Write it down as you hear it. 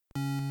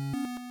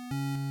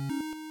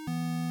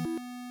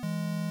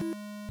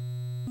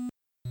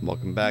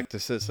Welcome back to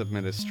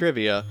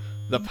Sysadministrivia,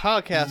 the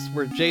podcast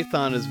where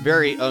Jathan is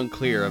very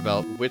unclear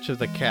about which of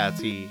the cats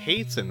he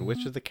hates and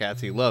which of the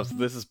cats he loves.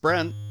 This is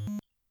Brent.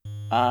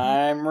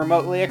 I'm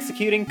remotely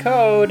executing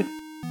code.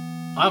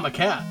 I'm a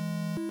cat.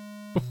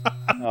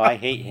 Oh, I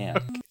hate him.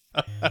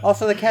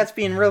 Also, the cat's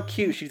being real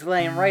cute. She's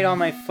laying right on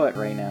my foot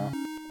right now.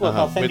 Look,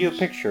 I'll send you a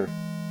picture.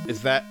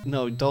 Is that...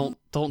 No, don't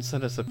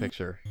send us a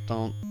picture.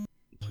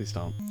 Please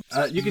don't.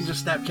 You can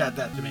just Snapchat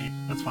that to me.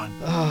 That's fine.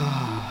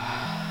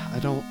 I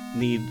don't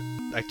need...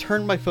 I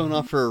turned my phone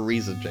off for a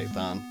reason,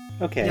 Jathan.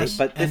 Okay, Yes,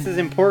 but this and is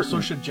important.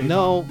 So should Jason.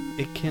 No,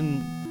 it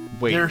can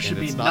wait. There should and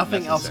be it's not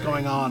nothing else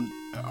necessary. going on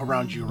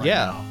around you right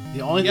Yeah. now.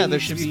 The only Yeah, thing there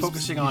you should should be be-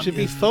 focusing you on should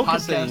be is the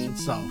focusing- podcast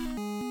itself.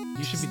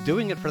 You should be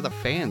doing it for the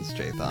fans,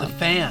 The Jathan.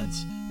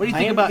 fans. What do you I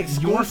think am about your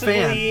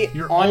exclusively fan?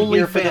 Your on only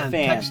here for the fan,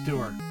 fans. Tech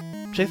Stewart.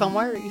 Jathan,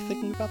 why are you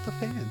thinking about the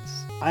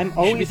fans? I'm should be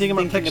always thinking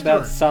about thinking Tech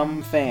about Stewart.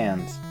 some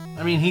fans.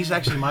 I mean, he's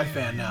actually my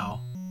fan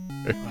now,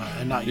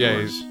 and not Yeah,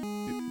 yours.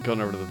 he's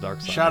going over to the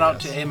dark side. Shout I out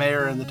guess. to A.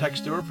 Mayor and the Tech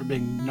Stewart for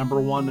being number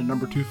 1 and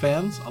number 2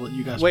 fans. I'll let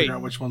you guys Wait. figure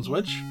out which one's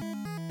which.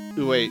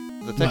 Wait,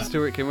 the Tech What?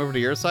 Stewart came over to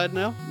your side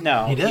now?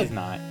 No, He did. he's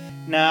not.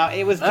 No,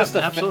 it was just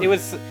absolutely. It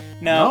was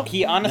no. Nope.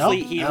 He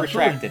honestly Nope. he Absolutely.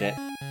 retracted it.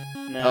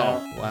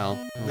 No, Oh, wow.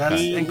 That's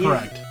Okay. He-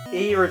 incorrect.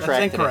 he That's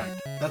retracted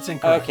incorrect. That's it.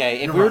 incorrect. Okay,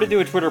 if You're we were to wrong. do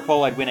a Twitter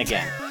poll, I'd win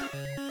again.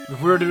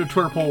 If we were to do a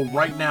Twitter poll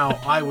right now,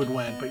 I would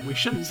win, but we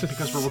shouldn't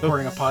because we're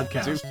recording a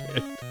podcast.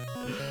 Stupid.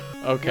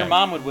 Okay. Your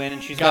mom would win,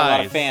 and she's got a lot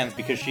of Guys. fans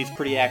because she's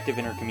pretty active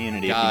in her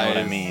community. If you know what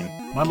I Guys. mean.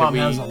 My mom we-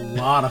 has a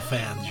lot of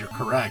fans. You're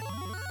correct.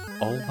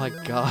 Oh my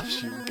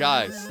gosh, you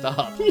guys,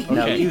 stop.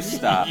 No, Okay. you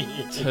stop.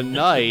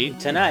 Tonight,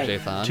 Tonight.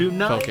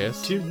 Jathan,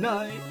 focus.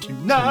 Tonight.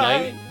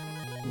 Tonight,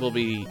 we'll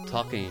be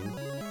talking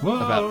Whoa.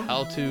 about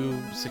how to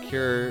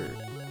secure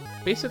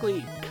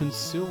basically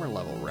consumer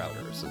level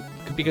routers,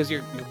 because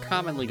you're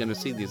commonly going to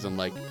see these in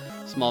like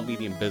small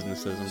medium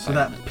businesses and So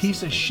that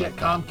piece of shit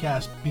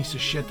Comcast piece of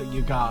shit that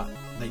you got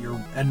that you're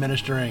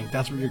administering,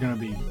 that's what you're going to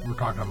be. We're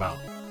talking about.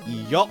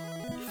 Yup.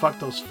 Fuck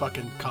those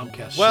fucking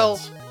Comcast. Well-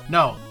 shits.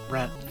 No,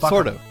 Brent. Fuck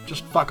Sort 'em. of.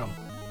 Just fuck them.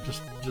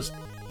 Just.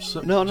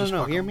 No, just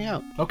fuck 'em. hear me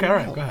out. Okay, all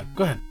right. Go ahead.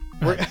 Go ahead.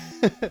 We're-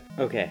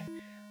 Okay,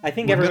 I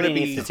think We're everybody gonna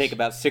be- needs to take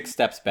about 6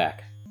 steps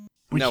back.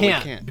 We No,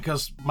 can't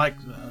because my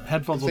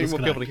headphones will They disconnect.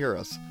 won't be able to hear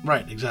us.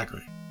 Right.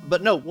 Exactly.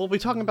 But no, we'll be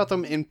talking about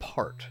them in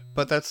part.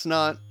 But that's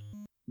not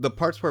the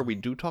parts where we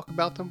do talk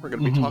about them. We're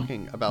going to be Mhm.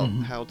 talking about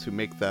Mhm. how to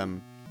make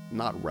them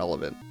not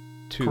relevant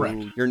to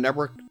Correct. your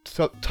network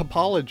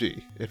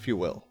topology, if you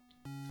will.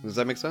 Does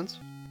that make sense?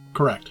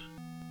 Correct.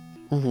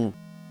 Mm-hmm.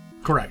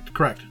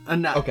 Correct.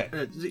 And now, Okay.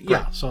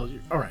 yeah. So,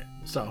 all right.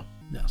 So,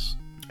 yes.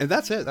 And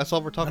that's it. That's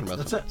all we're talking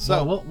That's about. it. So,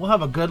 So we'll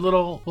have a good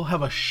little. We'll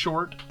have a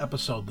short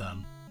episode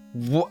then.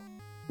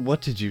 what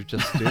did you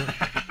just do?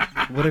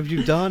 What have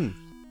you done?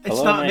 It's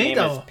Hello, not my me name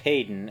though. is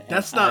Peyton. and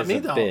That's not I's me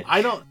a though. bitch.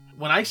 I don't.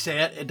 When I say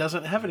it, it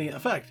doesn't have any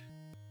effect.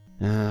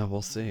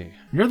 We'll see.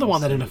 You're the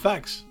one that see. it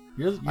affects.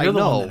 You're I the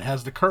know. one that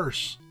has the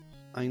curse.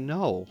 I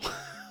know,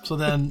 So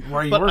then, why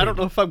are you but worried? I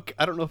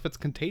don't know if it's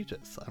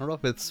contagious. I don't know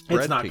if it's spread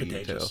It's not to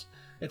contagious.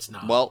 It's you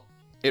not. too. Well,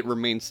 it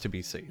remains to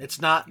be seen.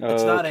 it's not.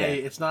 It's Oh, not okay.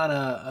 a. It's not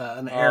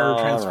an air All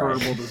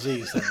transferable right.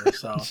 disease. There.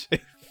 So.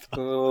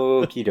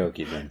 Okie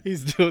dokie then.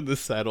 He's doing the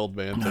sad old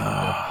man thing.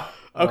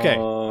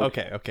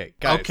 Okay, okay,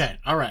 guys. Okay.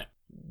 All right.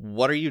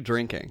 What are you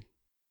drinking?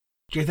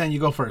 Jathan, you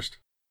go first.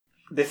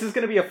 This is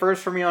going to be a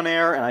first for me on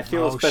air, and I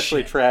feel Oh,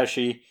 especially shit.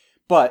 trashy.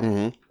 But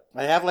Mm-hmm.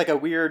 I have like a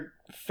weird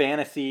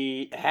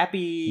fantasy,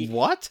 happy.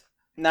 What?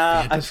 Nah,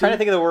 I'm Fantasy? trying to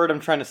think of the word I'm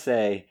trying to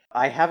say.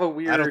 I have a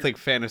weird. I don't think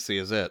fantasy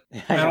is it.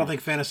 I don't think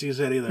fantasy is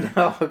it either.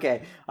 Oh,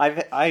 okay.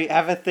 I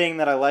have a thing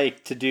that I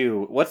like to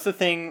do. What's the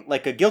thing?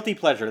 Like a guilty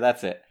pleasure.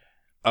 That's it.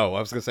 Oh, I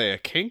was gonna say a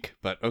kink,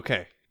 but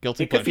okay.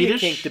 Guilty It could pleasure. be a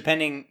Fetish? kink,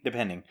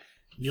 depending.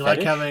 You like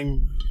Fetish?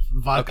 having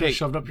vodka Okay,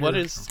 shoved up your. what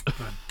is-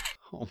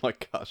 Oh my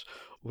gosh.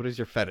 What is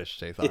your fetish,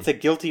 Jathan? It's a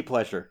guilty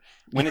pleasure.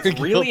 When it's Your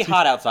really guilty-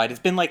 hot outside, it's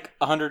been like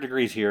 100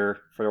 degrees here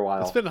for a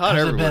while. It's been hot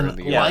Has it everywhere been in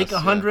the like US,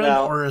 100,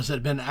 Well- or has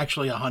it been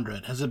actually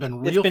 100? Has it been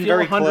It's real been feel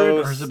very 100,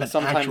 close, or has it been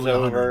sometimes actually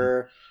 100?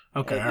 over.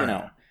 Okay, you all right.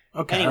 know.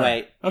 Okay. Anyway, all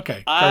right.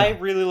 Okay. I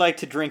fair. really like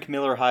to drink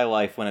Miller High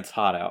Life when it's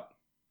hot out.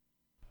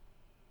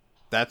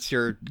 That's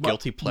your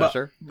guilty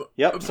pleasure?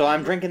 Yep, so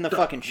I'm drinking the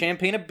fucking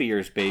champagne of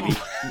beers, baby.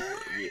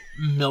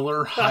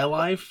 Miller High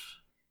Life.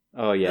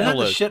 Oh Isn't yeah. that the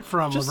Look, shit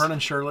from just- Laverne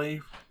and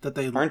Shirley that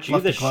they Aren't you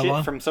left the glove shit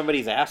on? from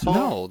somebody's asshole?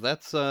 No,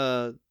 that's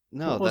no,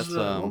 what was that's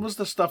the, what was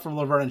the stuff from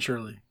Laverne and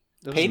Shirley?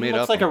 it was Peyton made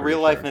looks up, like I'm a pretty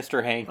real life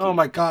sure. Mr. Hanky. Oh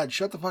my god,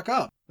 shut the fuck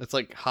up. It's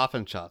like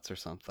Hoffenshots or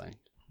something.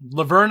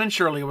 Laverne and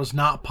Shirley was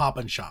not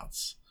poppin'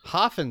 shots.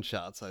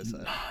 Hoffenshots, I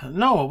said.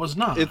 No, it was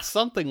not. It's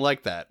something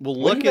like that. We'll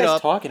What look are you it guys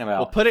up. talking about?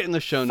 We'll put it in the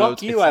show Fuck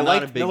notes. you, It's I not a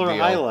like big Miller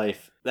deal. High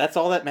Life. That's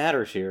all that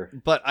matters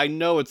here. But I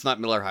know it's not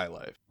Miller High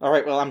Life.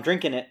 Alright, well, I'm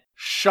drinking it.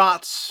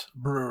 Shots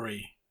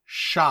Brewery.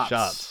 Shots.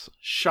 Shots.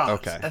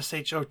 Shots. Okay.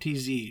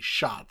 SHOTZ.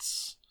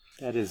 Shots.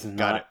 That is Got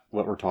not it.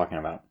 what we're talking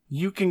about.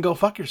 You can go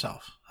fuck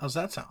yourself. How's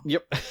that sound?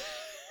 Yep.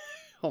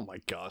 Oh my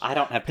gosh. I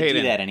don't have to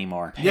do that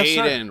anymore. Yes,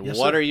 sir. Hayden, Yes,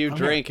 what sir. are you I'm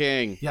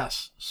drinking?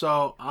 Yes.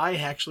 So I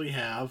actually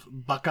have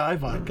Buckeye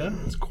vodka.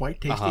 It's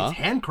quite tasty. Uh-huh. It's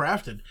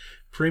handcrafted.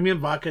 Premium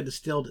vodka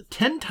distilled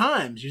 10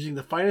 times using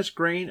the finest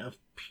grain of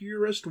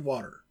purest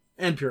water.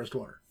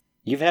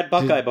 You've had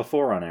Buckeye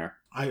before on air.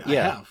 I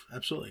Yeah. have.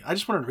 Absolutely. I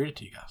just wanted to read it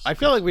to you guys. I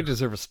feel like we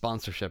deserve a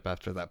sponsorship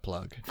after that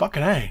plug.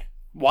 Fucking A.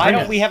 Why Bring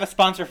don't it. we have a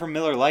sponsor for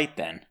Miller Lite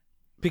then?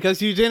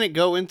 Because you didn't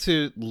go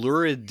into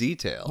lurid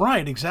detail.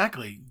 Right,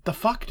 exactly. The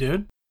fuck,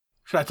 dude?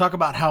 Should I talk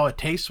about how it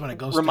tastes when it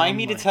goes Remind down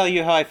me to my- tell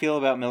you how I feel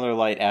about Miller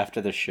Lite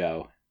after the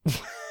show.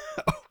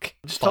 Okay.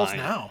 Just tell us fine.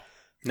 now.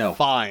 No.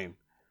 Fine.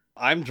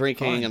 I'm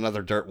drinking Fine.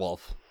 another Dirt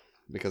Wolf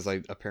because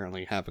I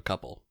apparently have a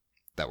couple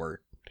that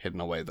were hidden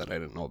away that I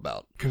didn't know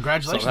about.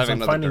 Congratulations So having on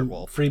another finding Dirt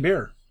Wolf. free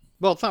beer.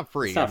 Well, it's not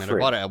free. It's not I free.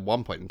 bought it at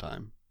one point in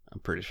time. I'm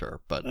pretty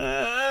sure, but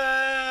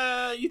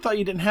You thought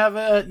you didn't have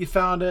it. You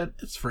found it.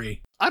 It's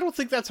free. I don't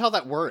think that's how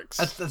that works.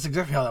 That's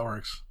exactly how that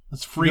works.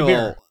 It's free No.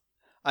 beer.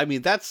 I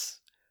mean, that's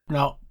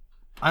No,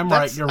 I'm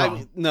right. You're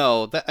wrong.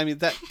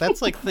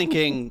 That's like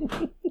thinking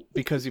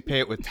because you pay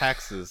it with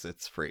taxes,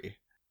 it's free.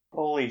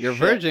 Holy You're shit.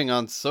 verging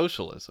on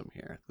socialism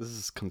here. This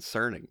is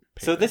concerning.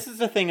 So this is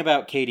the thing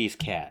about Katie's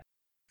cat.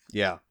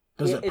 Yeah.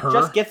 Does it It purr?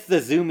 just gets the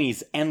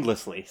zoomies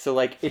endlessly. So,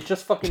 like, it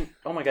just fucking...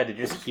 Oh my god, did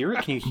you just hear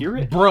it? Can you hear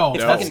it? Bro,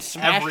 It's No. fucking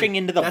smashing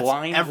into the that's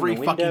blinds every in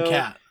the fucking window.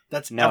 cat.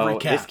 That's No, every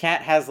cat. this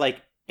cat has,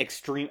 like,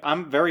 extreme...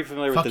 I'm very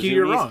familiar Fuck with the you, zoomies.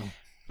 you're wrong.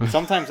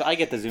 Sometimes I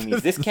get the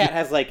zoomies. This cat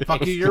has, like,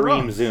 Fuck you, you're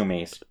wrong. extreme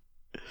zoomies.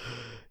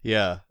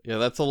 Yeah,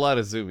 that's a lot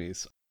of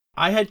zoomies.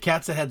 I had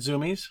cats that had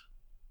zoomies.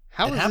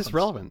 How It is happens. this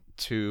relevant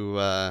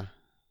to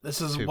This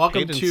is To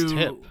welcome Peyton's to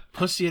tip.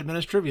 Pussy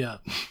Administrivia.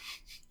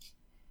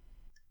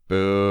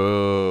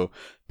 Boo?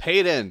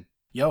 Peyton,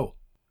 Yo.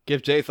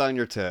 give Jathan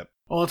your tip.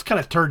 Well, it's kind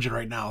of turgid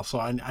right now, so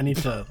I need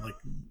to like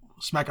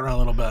smack it around a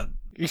little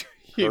bit.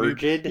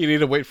 Turgid? You need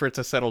to wait for it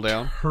to settle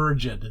down.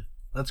 Turgid.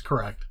 That's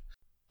correct.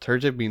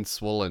 Turgid means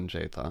swollen,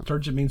 Jathan.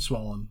 Turgid means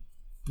swollen.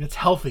 It's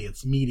healthy.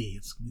 It's meaty.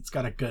 It's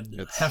got a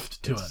good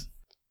heft to it.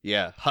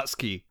 Yeah,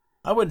 husky.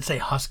 I wouldn't say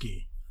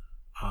husky,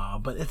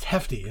 but it's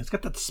hefty. It's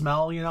got that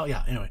smell, you know?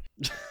 Yeah, anyway.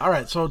 All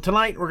right, so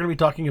tonight we're going to be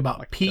talking about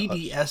my gosh.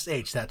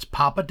 PDSH. That's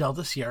Papa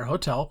Delta Sierra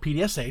Hotel,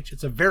 PDSH.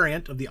 It's a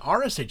variant of the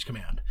RSH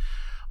command.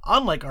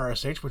 Unlike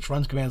RSH, which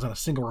runs commands on a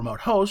single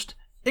remote host,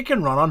 it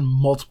can run on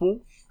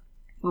multiple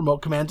remote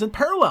commands in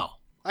parallel.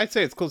 I'd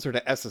say it's closer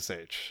to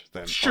SSH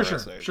than Sure.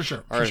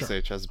 RSH.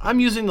 RSH has been... I'm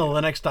using the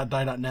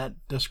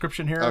linux.die.net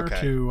description here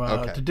Okay,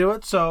 to do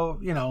it, so,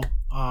 you know,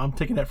 I'm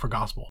taking that for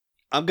gospel.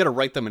 I'm going to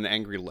write them an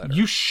angry letter.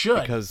 You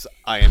should. Because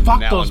I am Fuck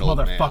now those an old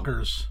man.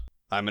 motherfuckers.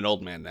 I'm an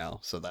old man now,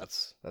 so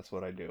that's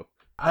what I do.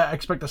 I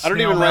expect a I snail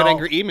don't even write mail-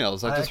 angry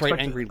emails. I just write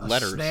expect angry a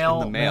letters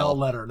snail in the mail.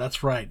 letter.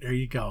 That's right. There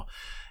you go.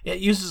 It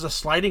uses a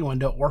sliding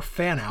window or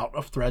fan out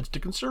of threads to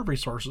conserve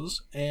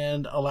resources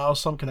and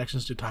allows some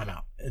connections to time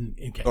out in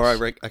case. Or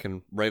I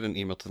can write an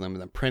email to them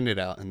and then print it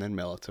out and then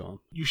mail it to them.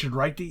 You should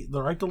write the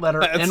letter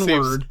That in seems-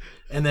 Word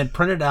and then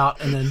print it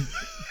out, and then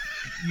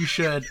you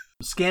should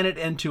scan it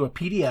into a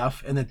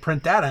PDF and then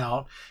print that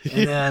out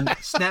and then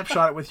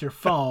snapshot it with your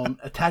phone,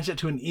 attach it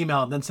to an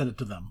email, and then send it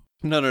to them.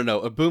 No.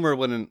 A boomer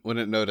wouldn't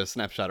know to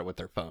snapshot it with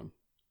their phone.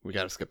 We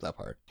got to skip that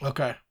part.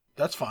 Okay,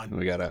 that's fine.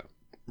 We got to...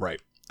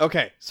 Right.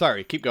 Okay,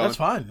 sorry. Keep going. That's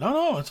fine.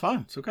 No, it's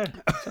fine. It's okay.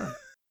 Sorry.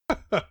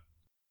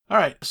 All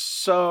right.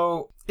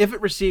 So if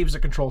it receives a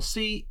control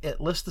C, it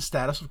lists the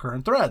status of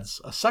current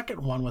threads. A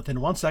second one within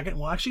 1 second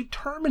will actually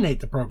terminate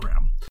the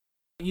program.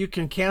 You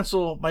can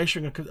cancel by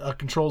issuing a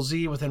control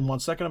Z within 1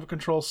 second of a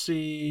control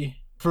C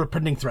for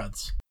pending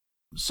threads.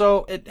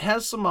 So it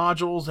has some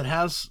modules. It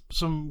has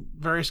some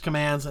various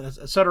commands,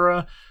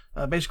 etc.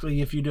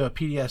 Basically, if you do a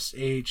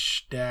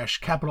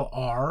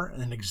PDSH-R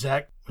and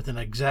exec with an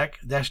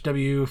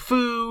exec-W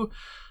foo,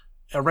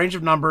 a range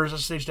of numbers,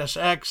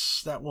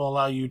 SSH-X, that will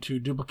allow you to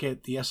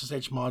duplicate the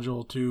SSH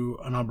module to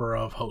a number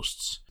of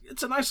hosts.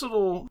 It's a nice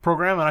little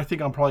program, and I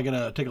think I'm probably going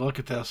to take a look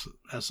at this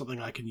as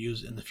something I can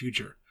use in the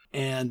future.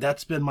 And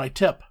that's been my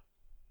tip.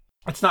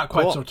 It's not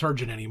quite Cool. so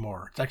turgid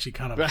anymore. It's actually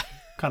kind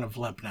of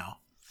limp now.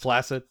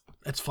 Flaccid.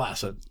 It's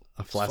flaccid.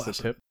 A flaccid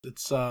tip.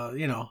 It's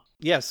you know,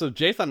 Yeah, so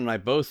Jathan and I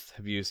both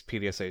have used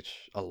PDSH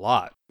a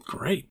lot.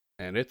 great.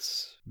 And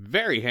it's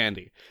very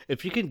handy.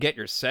 If you can get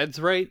your SEDs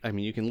right, I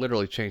mean, you can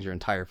literally change your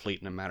entire fleet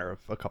in a matter of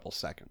a couple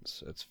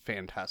seconds. It's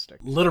fantastic.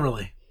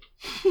 Literally.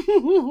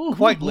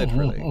 Quite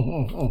literally.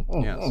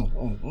 Yes.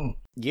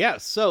 Yeah,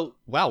 so,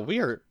 wow,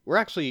 we're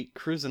actually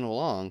cruising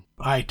along.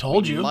 I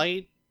told you.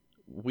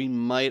 We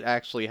might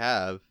actually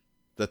have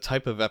the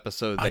type of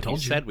episode I that you told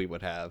you. said we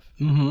would have.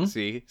 Mm-hmm.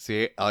 See,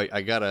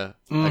 I gotta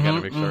make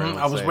sure I don't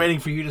I was say waiting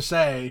for you to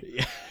say.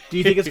 Do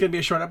you think it's going to be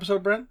a short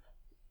episode, Brent?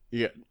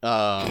 Yeah.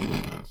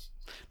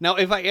 Now,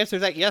 if I answer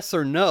that yes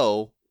or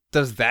no,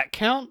 does that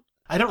count?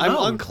 I don't know.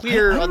 I'm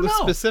unclear I on don't the know.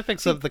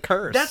 specifics of the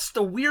curse. That's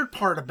the weird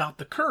part about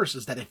the curse,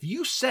 is that if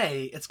you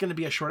say it's going to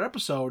be a short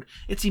episode,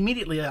 it's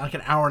immediately like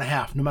an hour and a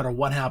half, no matter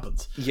what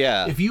happens.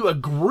 Yeah. If you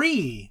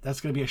agree that's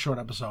going to be a short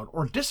episode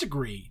or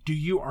disagree,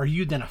 are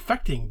you then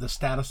affecting the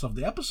status of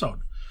the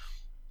episode?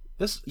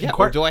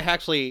 Or do I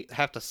actually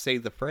have to say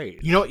the phrase?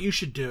 You know what you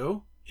should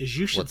do is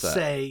you should What's that?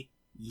 say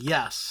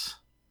yes,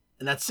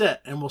 and that's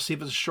it. And we'll see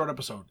if it's a short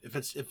episode.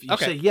 If you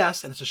say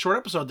yes and it's a short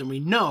episode, then we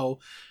know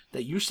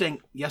that you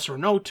saying yes or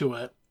no to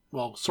it,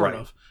 well, sort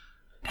of,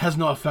 has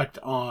no effect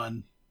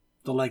on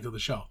the length of the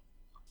show.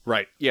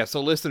 Right. Yeah.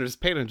 So listeners,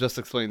 Peyton just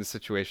explained the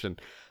situation.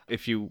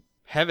 If you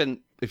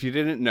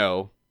didn't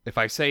know, if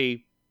I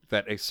say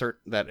that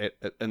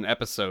an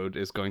episode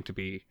is going to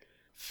be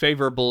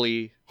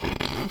favorably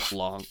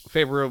long,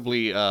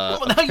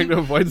 I'm trying to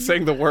avoid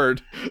saying the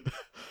word.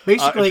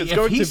 Basically,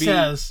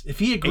 if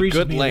he agrees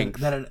with me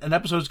length, that an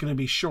episode is going to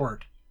be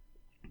short,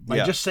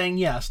 by just saying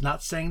yes,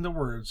 not saying the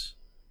words,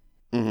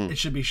 it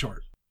should be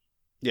short.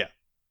 Yeah,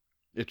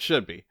 it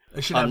should be.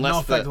 It should have no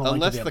effect on the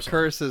length of the episode. episode.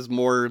 Curse is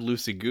more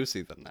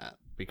loosey-goosey than that,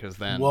 because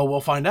then... Well,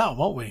 we'll find out,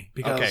 won't we?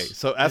 Because, okay,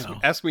 so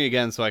ask me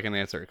again so I can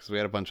answer, because we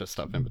had a bunch of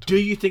stuff in between.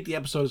 Do you think the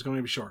episode is going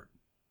to be short?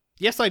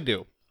 Yes, I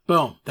do.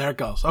 Boom, there it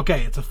goes.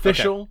 Okay, it's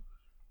official. Okay.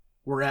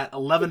 We're at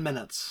 11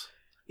 minutes.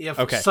 If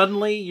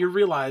suddenly you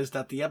realize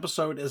that the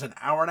episode is an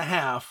hour and a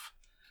half,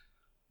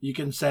 you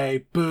can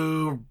say,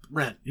 boo,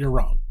 Rent, you're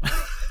wrong.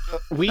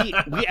 we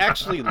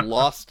actually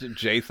lost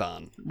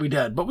Jathan. We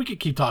did, but we could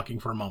keep talking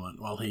for a moment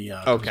while he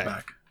comes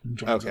back.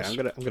 Okay, us. I'm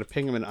gonna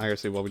ping him in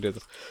IRC while we do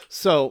this.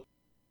 So,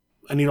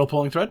 a needle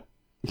pulling thread.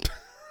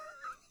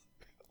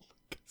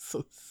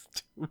 So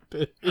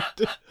stupid.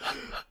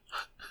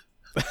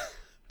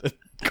 That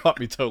caught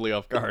me totally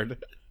off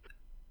guard.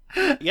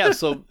 Yeah,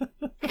 so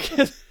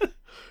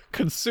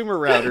consumer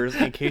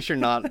routers. In case you're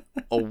not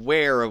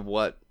aware of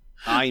what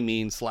I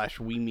mean /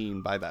 we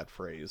mean by that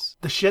phrase,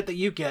 the shit that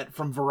you get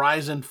from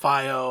Verizon,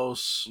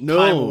 FiOS,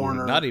 Time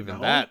Warner. Not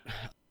even that.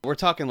 We're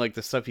talking like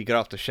the stuff you get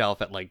off the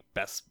shelf at like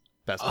Best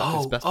Buy.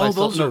 Best Buy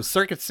no,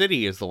 Circuit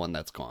City is the one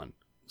that's gone.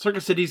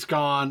 Circuit City's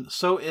gone.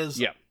 So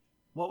is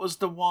what was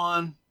the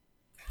one?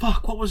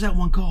 Fuck, what was that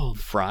one called?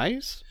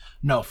 Fry's?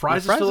 No,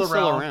 Fry's is still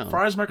around.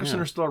 Fry's Micro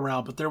Center is still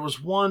around, but there was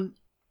one.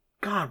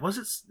 God, was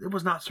it? It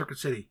was not Circuit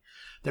City.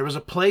 There was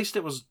a place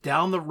that was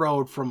down the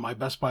road from my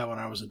Best Buy when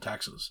I was in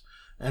Texas,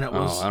 and it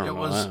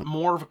was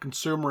more of a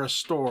consumerist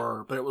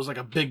store, but it was like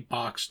a big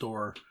box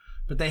store.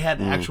 But they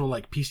had actual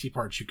like PC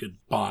parts you could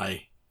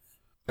buy.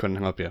 Couldn't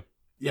help you.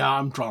 Yeah,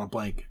 I'm drawing a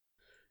blank.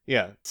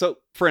 Yeah. So,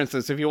 for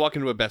instance, if you walk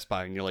into a Best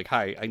Buy and you're like,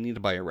 "Hi, I need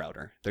to buy a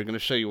router," they're going to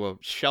show you a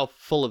shelf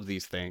full of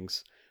these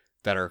things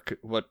that are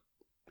what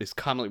is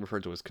commonly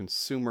referred to as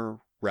consumer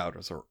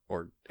routers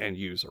or end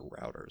user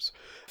routers.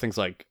 Things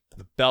like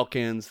the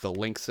Belkins, the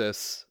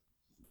Linksys,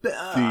 the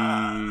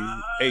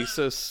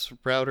Asus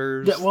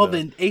routers. The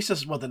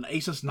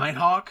Asus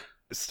Nighthawk?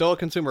 It's still a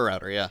consumer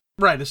router, yeah.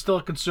 Right, it's still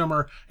a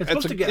consumer. It's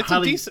supposed to get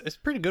it's a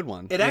pretty good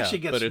one. It actually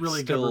gets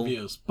really good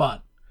reviews,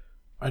 but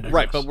I digress.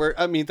 Right, but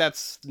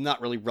that's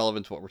not really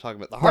relevant to what we're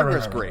talking about. The hardware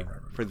is great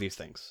for these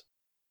things.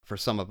 For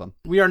some of them.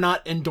 We are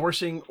not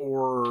endorsing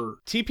or...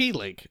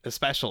 TP-Link,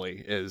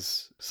 especially,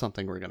 is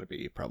something we're going to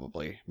be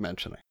probably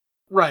mentioning.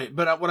 Right,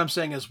 but what I'm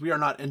saying is we are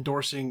not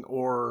endorsing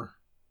or...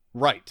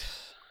 Right.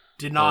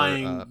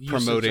 Denying... Or,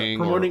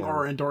 promoting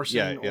or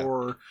endorsing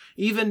or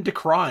even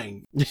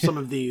decrying some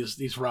of these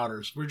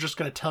routers. We're just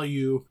going to tell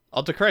you...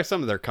 I'll decry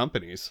some of their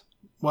companies.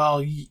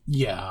 Well,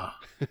 yeah.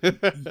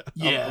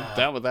 Yeah. I'm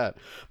down with that.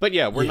 But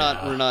yeah, we're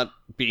not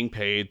being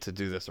paid to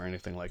do this or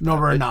anything like that. No,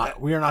 we're not.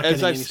 We are not getting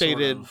as I've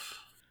stated, sort of...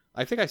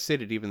 I think I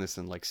stated even this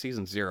in like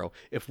season 0.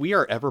 If we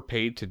are ever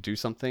paid to do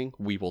something,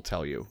 we will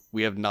tell you.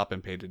 We have not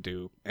been paid to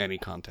do any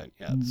content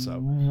yet. So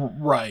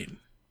Right.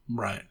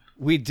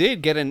 We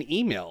did get an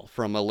email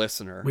from a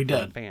listener. We did.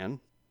 A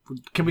fan.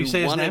 Can we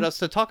say his name? Wanted us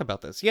to talk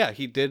about this. Yeah,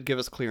 he did give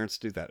us clearance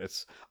to do that.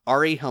 It's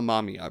Ari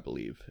Hamami, I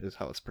believe, is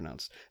how it's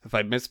pronounced. If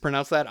I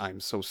mispronounce that,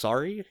 I'm so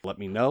sorry. Let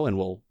me know and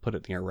we'll put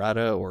it in the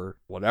errata or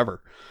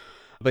whatever.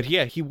 But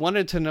yeah, he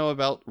wanted to know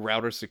about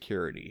router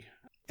security.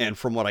 And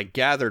from what I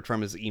gathered from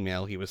his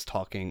email, he was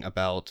talking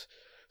about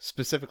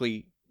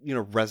specifically,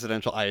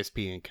 residential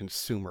ISP and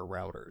consumer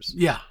routers.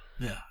 Yeah.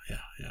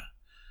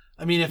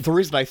 I mean, the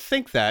reason I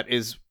think that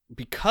is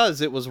because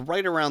it was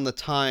right around the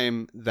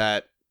time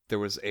that there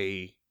was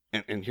and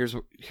here's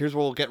where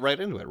we'll get right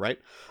into it, right?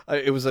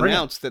 It was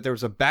announced that there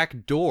was a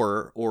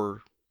backdoor,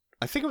 or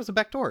I think it was a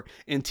backdoor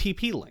in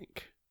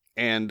TP-Link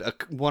and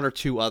one or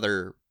two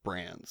other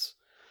brands.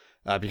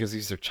 Because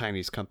these are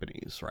Chinese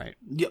companies, right?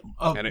 Yeah,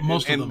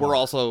 most of them we're are.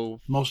 Also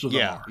most of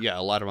them are. Yeah,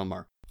 a lot of them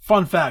are.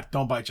 Fun fact: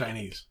 don't buy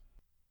Chinese.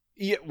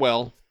 Yeah,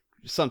 well,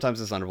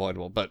 sometimes it's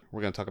unavoidable, but we're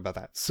going to talk about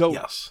that. So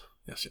yes.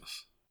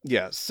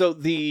 Yeah, so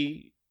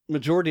the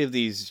majority of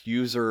these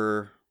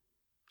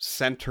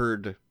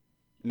user-centered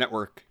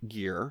network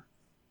gear,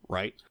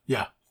 right?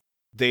 Yeah.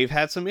 They've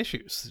had some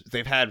issues.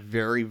 They've had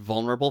very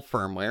vulnerable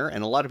firmware,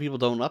 and a lot of people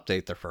don't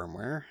update their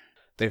firmware.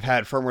 They've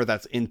had firmware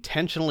that's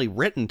intentionally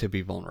written to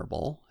be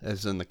vulnerable,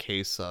 as in the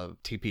case of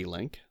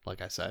TP-Link,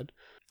 like I said.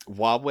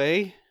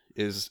 Huawei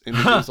is in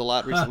the news a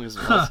lot recently as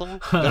well.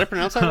 Did I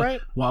pronounce that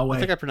right? Huawei. I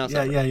think I pronounced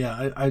that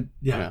right.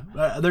 Yeah.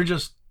 They're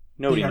just...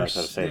 Nobody knows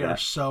how to say that. They are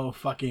so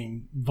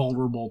fucking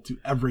vulnerable to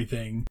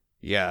everything.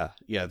 Yeah,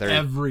 they're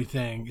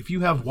everything. If you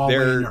have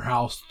Huawei in your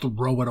house,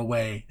 throw it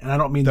away. And I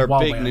don't mean the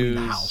Huawei, I mean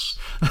the house.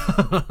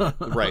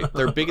 Right.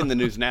 They're big in the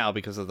news now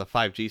because of the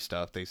 5G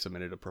stuff. They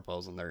submitted a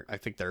proposal, and I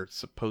think they're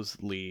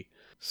supposedly,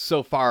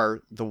 so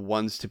far, the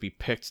ones to be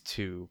picked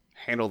to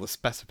handle the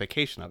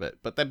specification of it.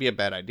 But that'd be a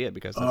bad idea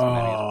because, as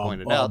many have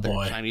pointed out,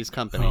 they're a Chinese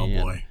company.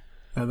 Oh, boy.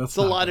 Yeah, that's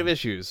a lot of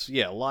issues.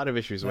 Yeah, a lot of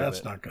issues with it.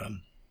 That's not good.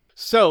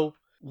 So,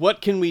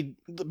 what can we...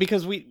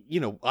 Because we,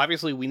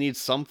 obviously we need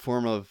some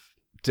form of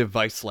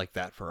device like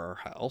that for our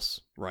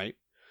house, right?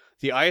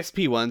 The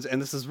ISP ones, and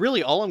this is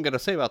really all I'm going to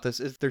say about this,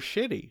 is they're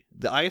shitty.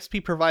 The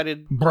ISP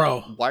provided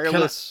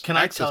wireless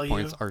access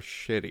points are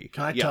shitty.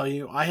 Can I tell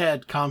you? I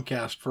had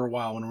Comcast for a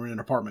while when we were in an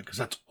apartment because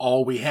that's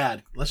all we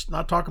had. Let's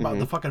not talk about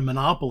the fucking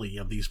monopoly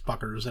of these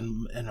fuckers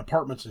and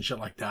apartments and shit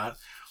like that.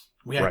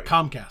 We had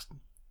Comcast,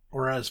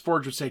 or as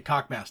Forge would say,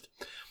 Cockmast.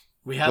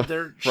 We had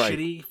their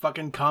shitty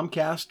fucking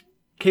Comcast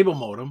cable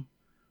modem,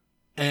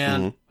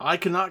 and I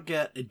could not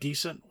get a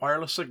decent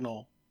wireless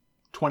signal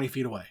 20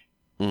 feet away.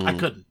 I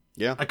couldn't.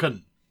 Yeah, I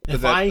couldn't.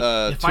 If I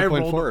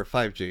 2.4 or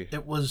 5G,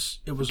 it was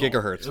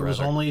gigahertz. It was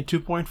only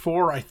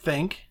 2.4, I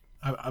think.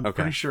 I'm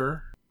pretty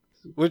sure.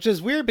 Which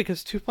is weird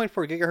because 2.4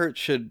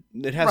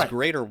 gigahertz has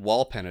greater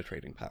wall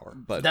penetrating power,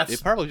 but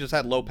it probably just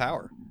had low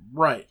power.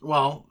 Right.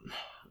 Well,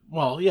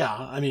 yeah.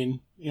 I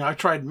mean, I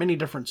tried many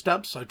different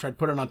steps. I tried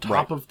putting it on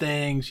top of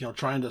things.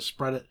 Trying to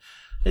spread it.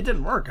 It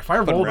didn't work. If I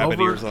rolled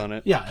over, ears on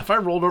it. Yeah. If I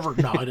rolled over,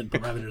 no, I didn't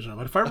put rabbit ears on it.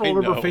 But if I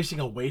rolled over facing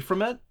away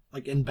from it,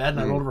 like in bed,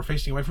 and I rolled over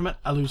facing away from it,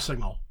 I lose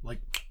signal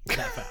like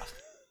that fast.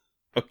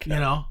 Okay.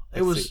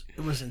 It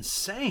was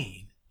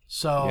insane.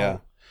 So,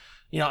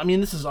 I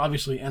mean, this is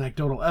obviously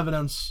anecdotal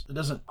evidence. It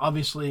doesn't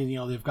obviously,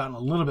 they've gotten a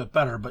little bit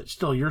better, but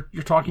still, you're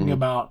talking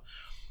about.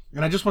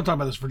 And I just want to talk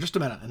about this for just a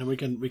minute, and then we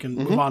can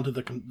move on to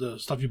the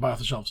stuff you buy off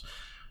the shelves.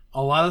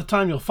 A lot of the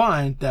time, you'll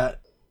find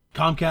that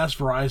Comcast,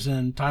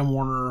 Verizon, Time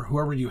Warner,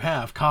 whoever you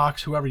have,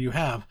 Cox, whoever you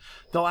have,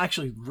 they'll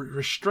actually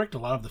restrict a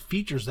lot of the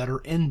features that are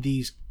in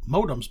these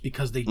modems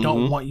because they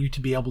don't want you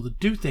to be able to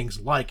do things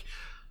like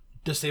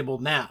disable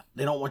NAT.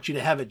 They don't want you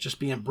to have it just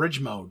be in bridge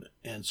mode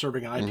and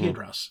serving an IP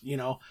address.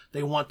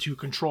 They want to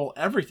control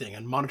everything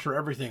and monitor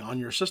everything on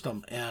your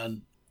system.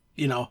 And,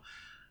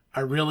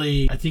 I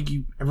think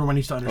everyone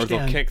needs to understand.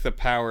 Or they'll kick the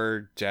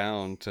power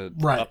down to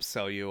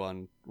upsell you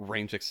on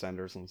range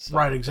extenders and stuff.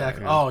 Right,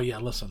 exactly. Oh, yeah,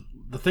 listen.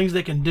 The things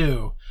they can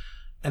do,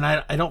 and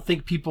I don't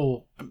think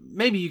people,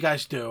 maybe you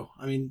guys do.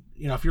 I mean,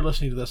 if you're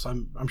listening to this,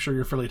 I'm sure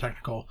you're fairly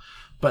technical.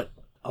 But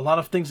a lot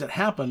of things that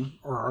happen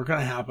or are going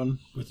to happen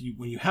with you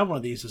when you have one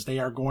of these is they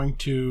are going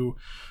to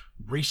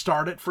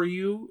restart it for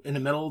you in the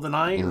middle of the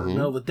night or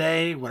middle of the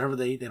day, whenever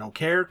they don't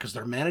care because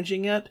they're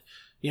managing it.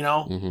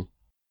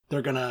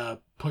 They're going to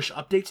push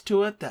updates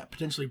to it that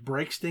potentially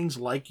breaks things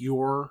like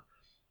your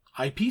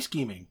IP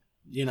scheming,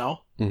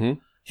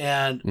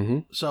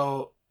 And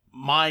so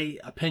my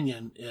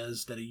opinion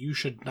is that you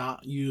should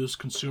not use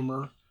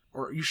consumer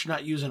or you should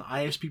not use an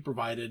ISP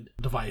provided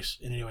device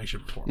in any way,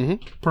 shape, or form.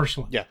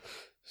 Personally. Yeah.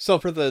 So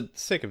for the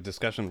sake of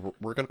discussion,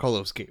 we're going to call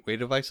those gateway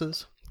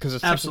devices because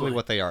it's absolutely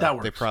what they are. That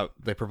works.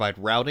 They provide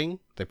routing,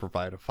 they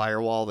provide a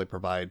firewall, they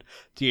provide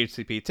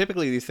DHCP.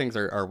 Typically, these things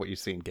are what you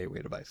see in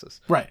gateway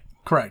devices. Right.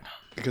 Correct.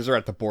 Because they're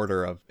at the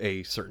border of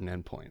a certain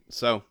endpoint.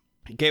 So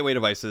gateway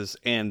devices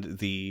and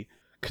the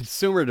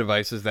consumer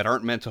devices that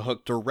aren't meant to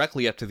hook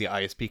directly up to the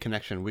ISP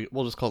connection,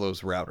 we'll just call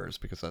those routers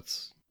because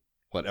that's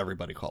what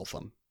everybody calls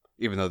them,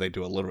 even though they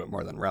do a little bit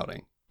more than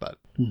routing. But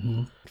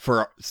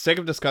for sake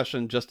of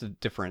discussion, just to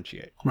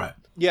differentiate. Right.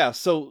 Yeah,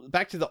 so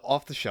back to the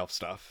off-the-shelf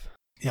stuff.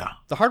 Yeah.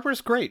 The hardware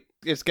is great.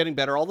 It's getting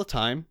better all the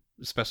time,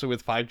 especially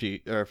with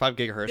 5G or 5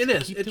 gigahertz. It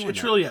is.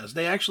 It really is.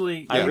 They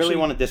actually... I really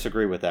want to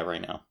disagree with that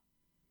right now.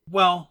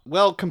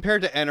 Well,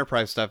 compared to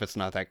enterprise stuff, it's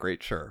not that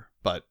great, sure.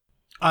 But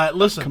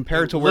listen,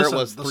 compared to where it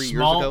was 3 years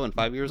ago and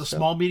 5 years ago, the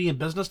small medium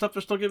business stuff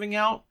they're still giving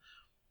out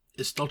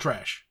is still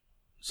trash.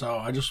 So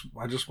I just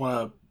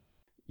want to.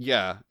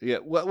 Yeah.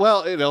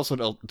 Well, it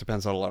also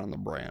depends a lot on the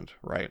brand,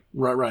 right?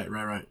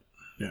 Right.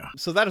 Yeah.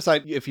 So that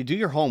aside, if you do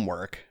your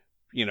homework,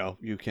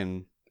 you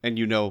can, and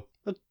a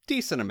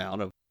decent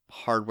amount of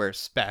hardware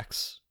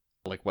specs,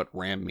 like what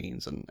RAM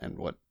means and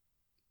what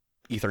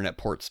Ethernet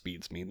port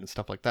speeds mean and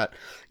stuff like that.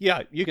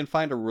 Yeah, you can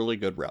find a really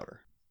good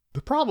router.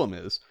 The problem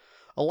is,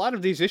 a lot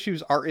of these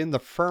issues are in the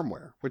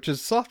firmware, which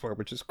is software,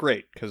 which is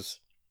great because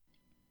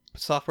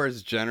software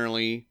is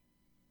generally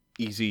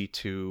easy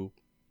to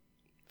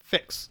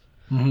fix.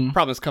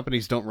 Problem is,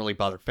 companies don't really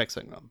bother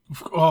fixing them.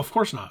 Of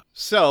course not.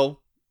 So,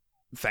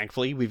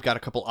 thankfully, we've got a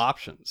couple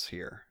options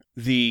here.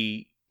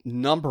 The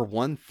number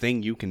one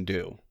thing you can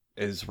do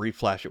is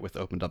reflash it with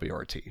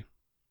OpenWRT.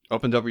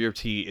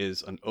 OpenWRT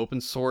is an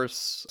open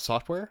source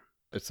software.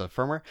 It's a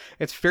firmware.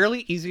 It's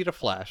fairly easy to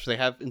flash. They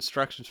have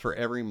instructions for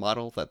every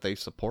model that they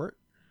support.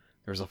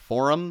 There's a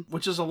forum.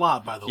 Which is a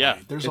lot, by the way.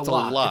 There's a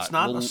lot. It's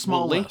not a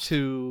small list.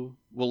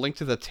 We'll link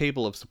to the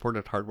table of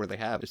supported hardware they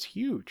have. It's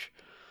huge.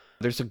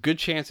 There's a good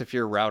chance if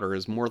your router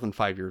is more than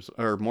 5 years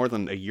or more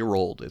than a year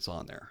old, it's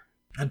on there.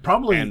 And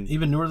probably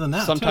even newer than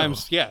that,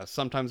 sometimes, too. Yeah,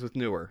 sometimes with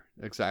newer.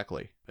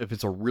 Exactly. If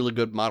it's a really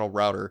good model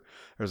router,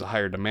 there's a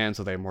higher demand,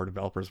 so they have more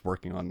developers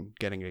working on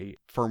getting a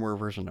firmware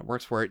version that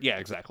works for it. Yeah,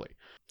 exactly.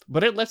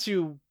 But it lets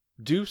you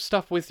do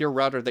stuff with your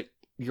router that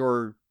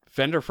your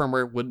vendor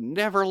firmware would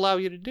never allow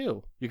you to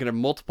do. You can have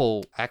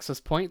multiple access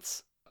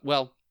points.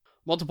 Well,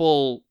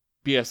 multiple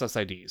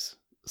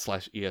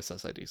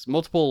BSSIDs/ESSIDs.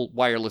 Multiple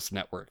wireless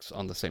networks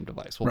on the same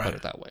device. We'll put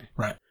it that way.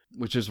 Right.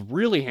 Which is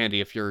really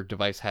handy if your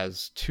device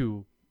has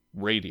 2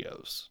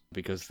 radios,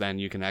 because then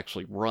you can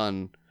actually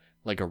run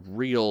like a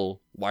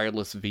real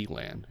wireless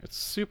VLAN. It's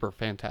super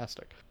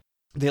fantastic.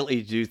 They let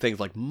you do things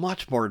like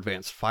much more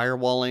advanced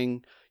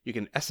firewalling. You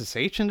can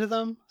SSH into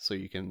them, so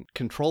you can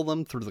control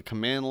them through the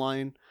command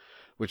line,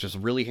 which is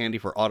really handy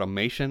for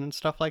automation and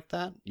stuff like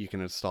that. You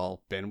can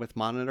install bandwidth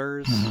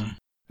monitors.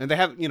 And they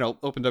have,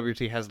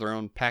 OpenWRT has their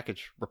own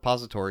package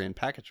repository and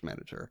package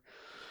manager.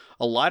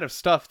 A lot of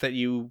stuff that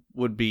you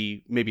would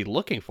be maybe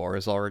looking for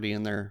is already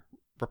in their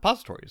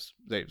repositories.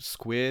 They have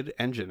Squid,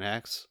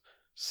 Nginx,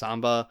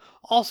 Samba,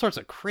 all sorts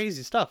of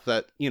crazy stuff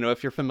that,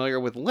 if you're familiar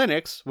with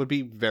Linux, would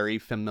be very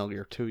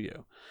familiar to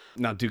you.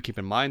 Now, do keep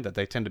in mind that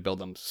they tend to build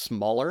them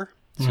smaller,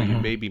 so you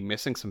may be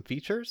missing some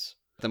features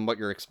than what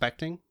you're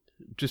expecting,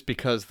 just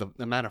because the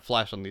amount of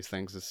flash on these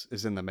things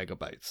is in the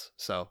megabytes.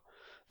 So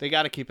they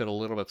got to keep it a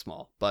little bit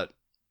small, but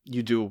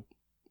you do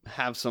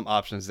have some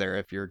options there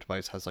if your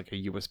device has like a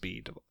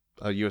USB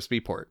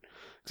port.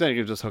 Because then you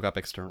can just hook up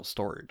external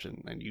storage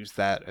and use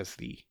that as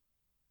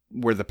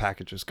where the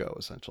packages go,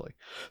 essentially.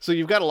 So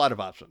you've got a lot of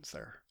options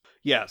there.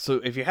 Yeah, so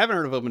if you haven't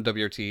heard of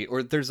OpenWRT,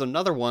 or there's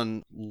another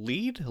one,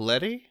 LEDE,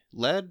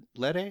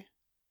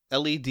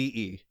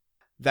 L-E-D-E,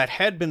 that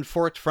had been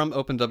forked from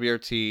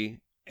OpenWRT,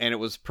 and it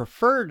was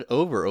preferred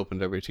over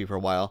OpenWRT for a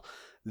while.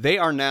 They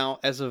are now,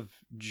 as of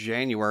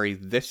January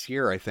this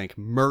year, I think,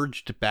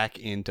 merged back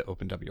into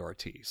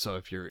OpenWRT. So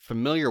if you're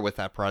familiar with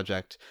that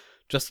project,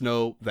 just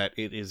know that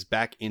it is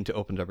back into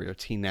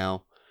OpenWRT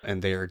now,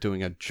 and they are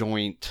doing a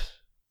joint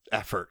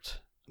effort.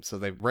 So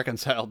they've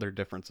reconciled their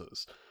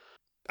differences.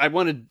 I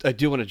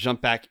do want to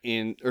jump back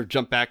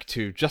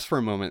to, just for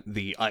a moment,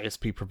 the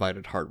ISP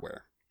provided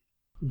hardware.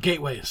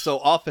 Gateways. So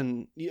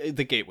often,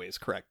 the gateways,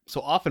 correct.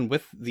 So often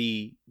with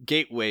the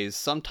gateways,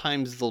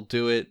 sometimes they'll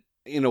do it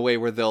in a way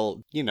where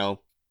they'll,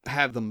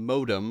 have the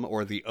modem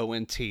or the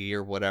ONT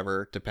or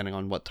whatever, depending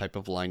on what type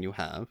of line you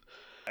have.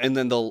 And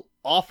then they'll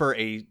offer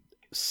a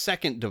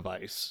second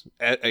device,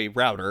 a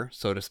router,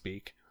 so to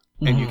speak,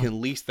 and you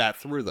can lease that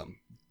through them.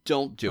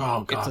 Don't do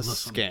it. God, it's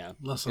a scam.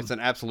 Listen. It's an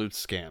absolute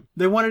scam.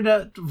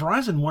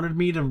 Verizon wanted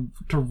me to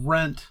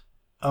rent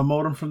a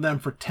modem from them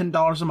for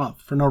 $10 a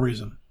month for no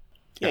reason.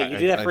 Yeah, you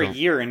do that for a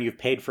year and you've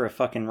paid for a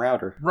fucking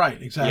router. Right,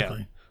 exactly.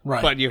 Yeah.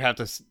 Right. But you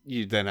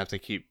then have to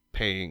keep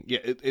paying. Yeah,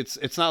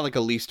 it's not like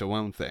a lease to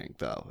own thing,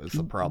 though, is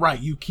the problem.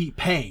 Right, you keep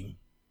paying.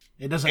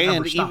 It doesn't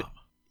ever stop.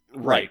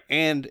 Right.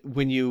 And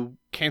when you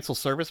cancel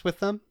service with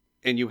them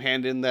and you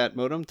hand in that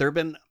modem, there have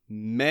been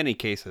many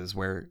cases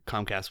where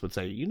Comcast would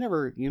say, you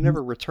never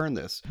return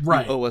this.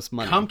 Right. You owe us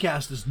money.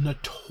 Comcast is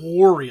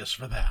notorious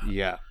for that.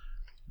 Yeah.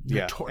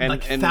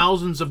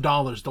 Thousands of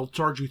dollars. They'll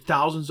charge you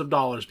thousands of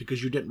dollars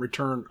because you didn't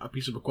return a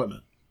piece of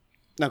equipment.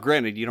 Now,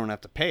 granted, you don't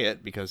have to pay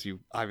it because you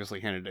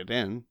obviously handed it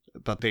in,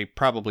 but they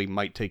probably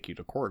might take you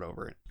to court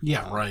over it.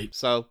 Yeah, right.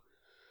 So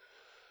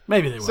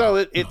maybe they will.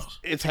 So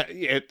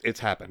it's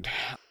happened.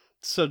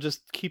 So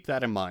just keep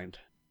that in mind.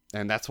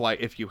 And that's why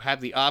if you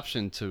have the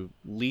option to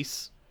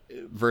lease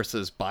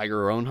versus buy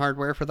your own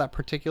hardware for that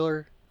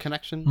particular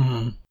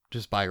connection,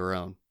 just buy your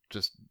own.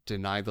 Just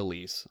deny the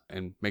lease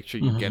and make sure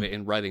you get it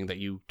in writing that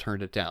you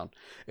turned it down.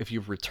 If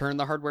you've returned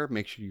the hardware,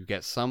 make sure you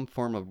get some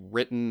form of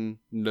written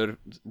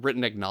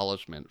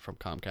acknowledgement from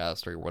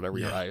Comcast or whatever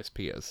your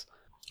ISP is.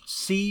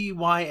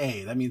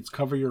 CYA, that means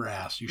cover your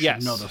ass. You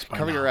should know this by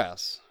cover now. your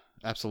ass.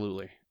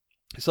 Absolutely.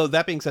 So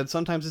that being said,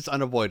 sometimes it's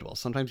unavoidable.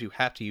 Sometimes you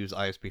have to use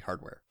ISP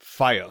hardware.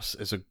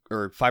 FiOS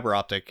or fiber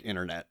optic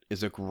internet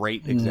is a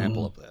great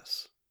example of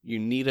this. You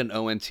need an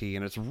ONT,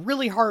 and it's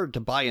really hard to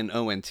buy an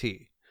ONT.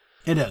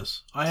 It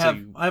is. I have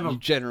a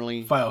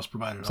generally FiOS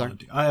provided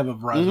ONT. I have a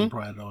Verizon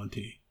provided ONT,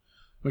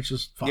 which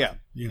is fine.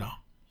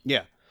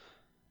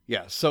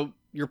 Yeah. So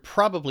you're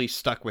probably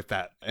stuck with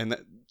that, and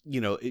that,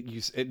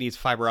 it needs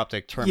fiber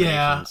optic termination.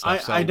 Yeah, and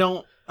stuff, I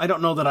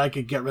don't know that I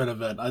could get rid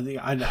of it. I think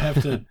I'd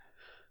have to.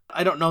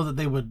 I don't know that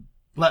they would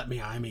let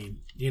me. I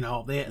mean,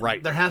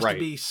 there has to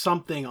be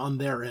something on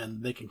their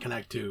end they can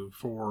connect to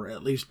for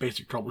at least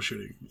basic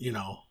troubleshooting.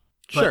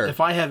 But sure. if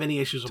I have any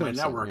issues with my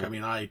network, I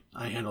mean, I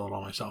handle it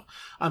all myself.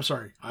 I'm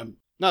sorry.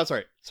 No, it's all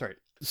right. Sorry.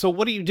 So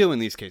what do you do in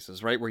these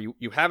cases, right? Where you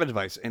have a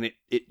device and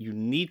you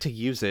need to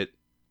use it,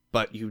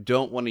 but you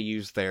don't want to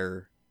use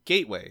their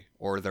gateway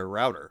or their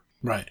router.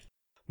 Right.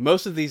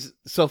 Most of these,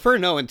 so for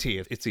an ONT,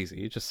 it's easy.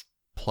 You just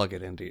plug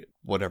it into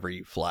whatever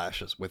you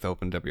flash with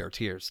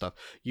OpenWRT or stuff.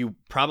 You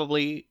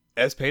probably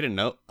As Peyton,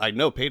 I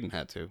know Peyton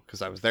had to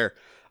because I was there.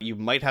 You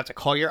might have to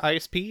call your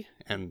ISP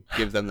and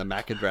give them the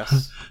MAC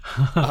address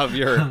of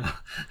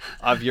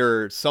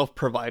your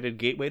self-provided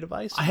gateway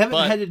device. I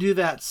haven't had to do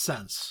that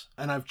since,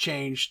 and I've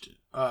changed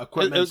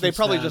equipment. They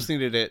probably then. just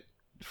needed it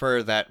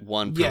for that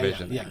one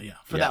provisioning. Yeah.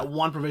 For that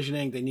one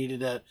provisioning, they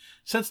needed it.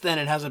 Since then,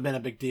 it hasn't been a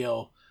big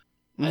deal.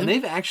 Mm-hmm. And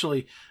they've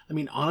actually,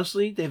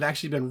 honestly, they've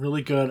actually been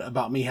really good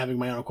about me having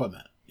my own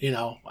equipment.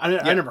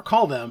 I never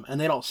call them,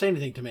 and they don't say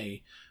anything to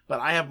me, but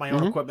I have my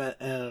own equipment,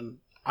 and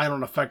I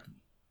don't affect,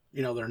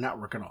 their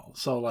network at all.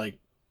 So,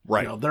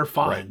 they're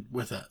fine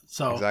with it.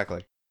 So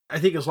exactly. I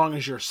think as long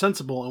as you're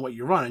sensible in what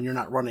you run, and you're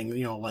not running,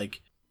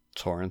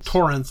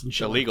 torrents and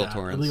shit illegal like that.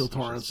 torrents. Illegal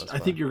torrents. I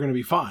think you're going to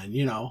be fine,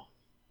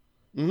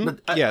 Mm-hmm.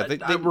 But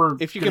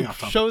if you can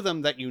show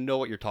them that you know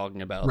what you're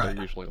talking about, they're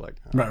usually like,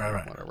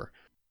 right. Whatever.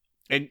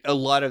 And a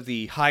lot of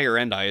the higher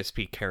end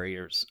ISP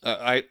carriers,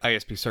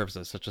 ISP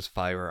services such as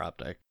fiber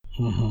optic,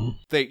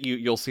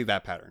 you'll see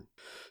that pattern.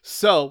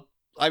 So,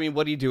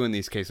 what do you do in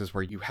these cases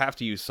where you have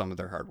to use some of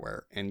their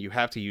hardware and you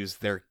have to use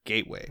their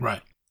gateway?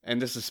 Right.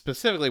 And this is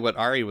specifically what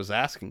Ari was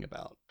asking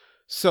about.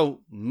 So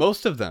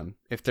most of them,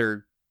 if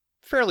they're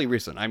fairly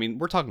recent,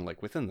 we're talking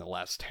like within the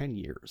last 10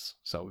 years.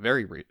 So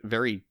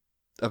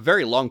a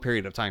very long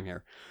period of time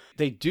here.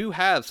 They do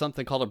have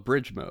something called a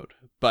bridge mode,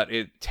 but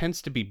it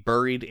tends to be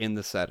buried in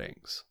the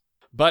settings.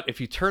 But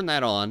if you turn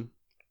that on,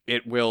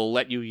 it will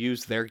let you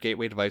use their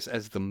gateway device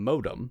as the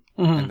modem,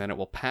 and then it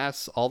will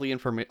pass all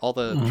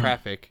the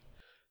traffic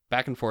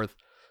back and forth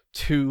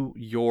to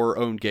your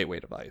own gateway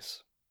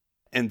device.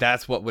 And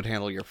that's what would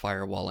handle your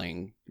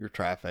firewalling, your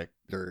traffic,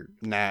 your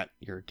NAT,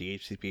 your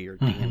DHCP, your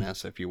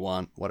DNS if you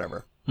want,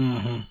 whatever.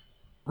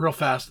 Real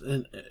fast.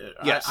 And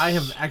yes. I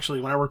have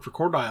actually, when I worked for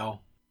CoreDial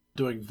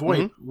doing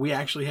VoIP, we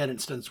actually had an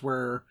instance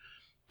where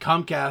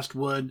Comcast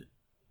would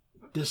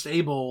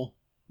disable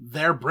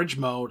their bridge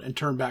mode and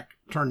turn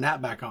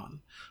NAT back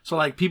on.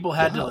 So people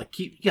had to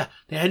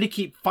they had to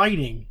keep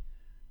fighting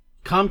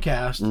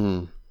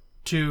Comcast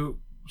to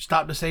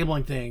stop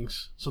disabling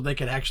things so they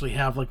could actually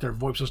have their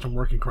VoIP system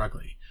working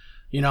correctly.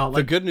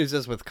 The good news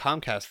is with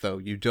Comcast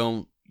though,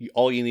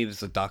 all you need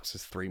is a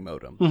DOCSIS 3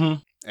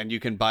 modem, and you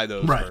can buy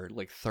those for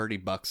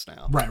 $30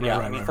 now.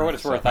 Right. For what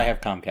it's worth, I have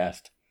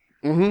Comcast.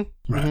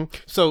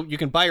 So you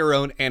can buy your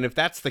own, and if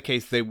that's the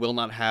case, they will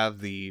not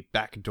have the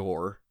back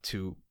door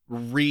to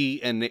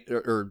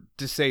or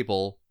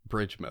disable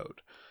bridge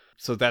mode.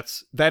 So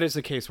that is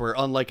a case where,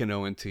 unlike an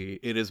ONT,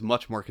 it is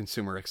much more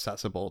consumer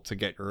accessible to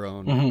get your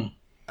own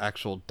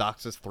actual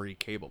DOCSIS 3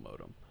 cable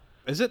modem.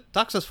 Is it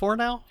DOCSIS 4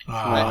 now?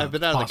 I've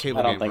been out of the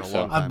cable game for a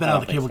long time. I've been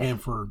out of the cable game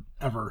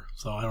forever,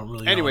 so I don't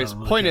really know. Anyways,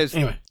 point is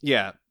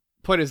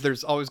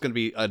there's always going to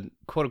be a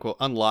quote-unquote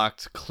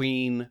unlocked,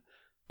 clean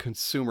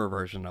consumer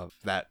version of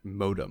that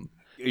modem.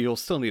 You'll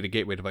still need a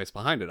gateway device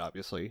behind it,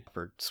 obviously,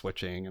 for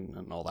switching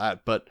and all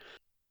that. But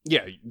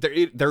yeah,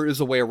 there is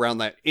a way around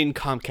that in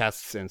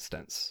Comcast's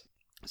instance.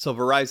 So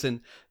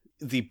Verizon,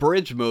 the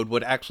bridge mode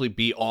would actually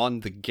be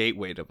on the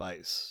gateway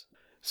device.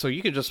 So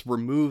you can just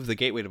remove the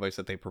gateway device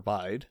that they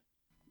provide,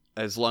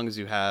 as long as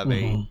you have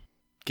a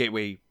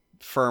gateway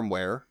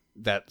firmware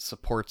that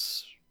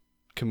supports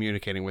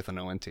communicating with an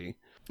ONT.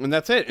 And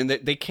that's it. And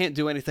they can't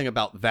do anything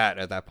about that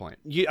at that point.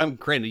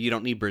 Granted, you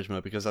don't need bridge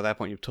mode because at that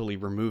point you've totally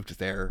removed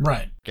their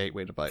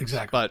gateway device.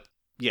 Exactly. But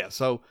yeah,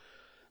 so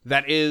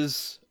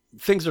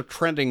things are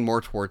trending more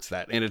towards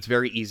that. And it's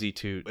very easy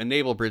to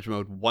enable bridge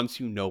mode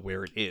once you know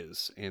where it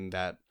is in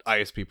that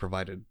ISP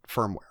provided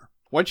firmware.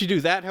 Once you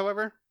do that,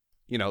 however,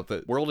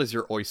 the world is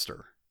your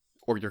oyster,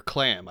 or your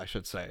clam, I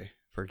should say,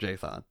 for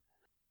Jathan.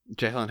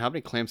 Jathan, how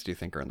many clams do you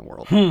think are in the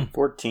world?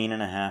 14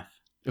 and a half.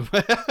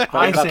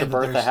 I about to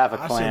birth to have a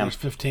clam. I say there's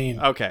 15.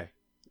 Okay.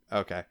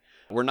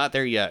 We're not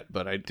there yet,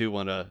 but I do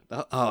want to...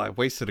 Oh, I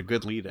wasted a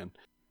good lead-in.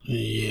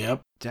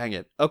 Yep. Dang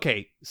it.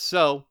 Okay,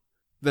 so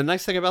the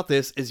nice thing about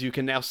this is you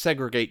can now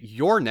segregate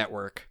your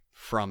network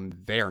from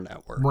their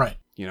network. Right.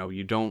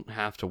 You don't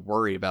have to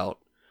worry about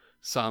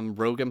some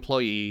rogue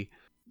employee,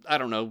 I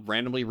don't know,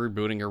 randomly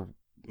rebooting your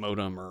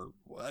modem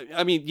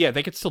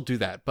they could still do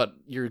that, but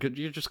you're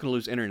just going to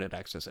lose internet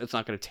access. It's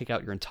not going to take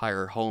out your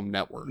entire home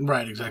network.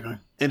 Right, exactly.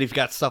 And if you've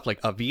got stuff like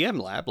a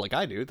VM lab, like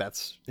I do,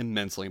 that's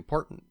immensely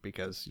important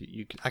because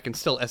I can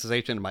still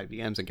SSH into my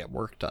VMs and get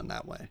work done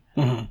that way.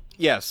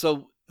 Yeah,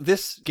 so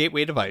this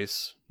gateway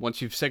device,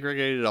 once you've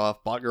segregated it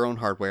off, bought your own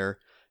hardware,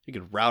 you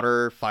can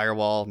router,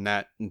 firewall,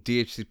 NAT, and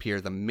DHCP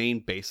are the main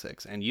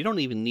basics. And you don't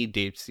even need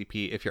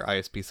DHCP if your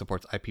ISP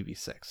supports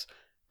IPv6.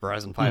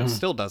 Verizon Fios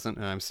still doesn't,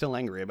 and I'm still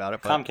angry about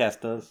it. But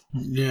Comcast does.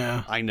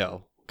 Yeah, I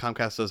know.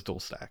 Comcast does dual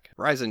stack.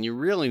 Verizon, you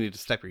really need to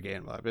step your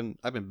game up.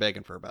 I've been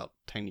begging for about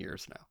 10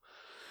 years now.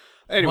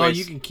 Anyways, well,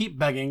 you can keep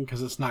begging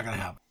because it's not going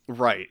to happen.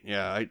 Right?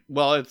 Yeah.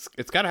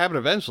 It's got to happen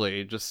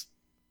eventually. Just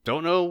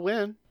don't know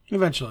when.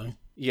 Eventually.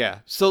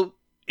 Yeah. So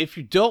if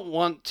you don't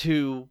want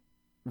to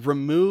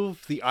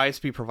remove the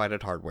ISP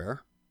provided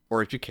hardware,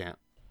 or if you can't,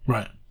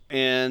 right,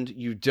 and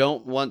you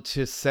don't want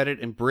to set it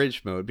in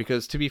bridge mode,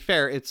 because to be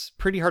fair, it's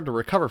pretty hard to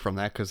recover from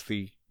that because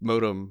the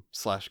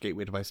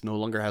modem/gateway device no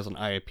longer has an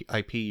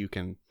IP you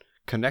can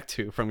connect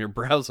to from your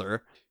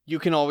browser, you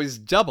can always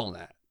double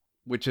NAT,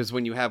 which is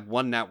when you have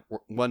one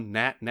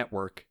NAT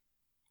network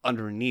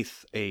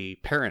underneath a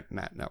parent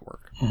NAT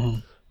network. Mm-hmm.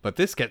 But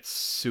this gets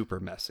super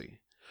messy.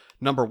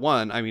 Number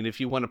one, I mean, if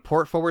you want to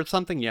port forward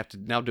something, you have to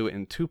now do it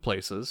in 2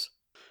 places.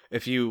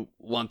 If you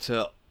want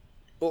to,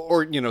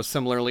 or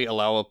similarly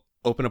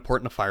open a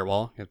port in a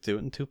firewall, you have to do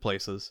it in 2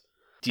 places.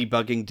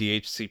 Debugging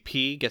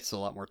DHCP gets a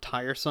lot more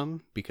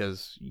tiresome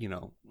because,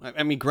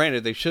 I mean,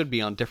 granted, they should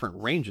be on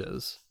different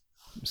ranges,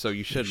 so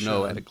you should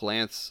know at a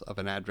glance of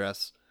an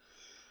address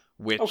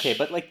which... Okay,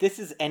 but, this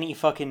is any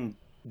fucking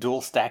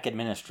dual stack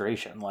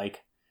administration,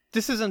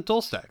 This isn't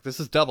dual stack, this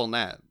is double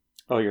NAT.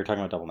 Oh, you're talking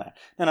about double NAT.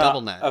 No,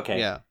 double NAT, okay.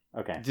 Yeah.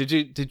 Okay. Did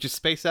you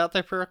space out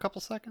there for a couple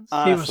seconds?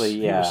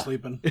 Honestly, he was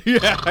sleeping.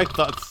 Yeah, I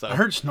thought so. I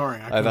heard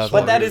snoring.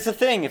 But that is the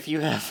thing. If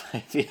you have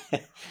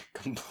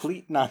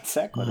complete non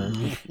sequitur,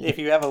 if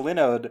you have a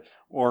Linode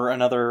or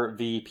another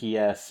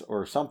VPS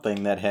or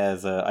something that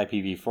has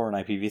IPv4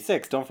 and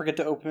IPv6, don't forget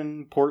to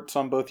open ports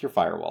on both your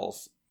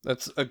firewalls.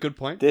 That's a good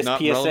point. This not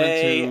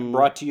PSA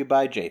brought to you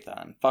by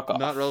Jathan. Fuck off.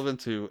 Not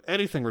relevant to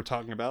anything we're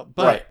talking about,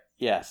 but right.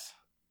 Yes.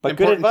 But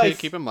good important advice.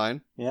 to keep in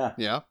mind. Yeah.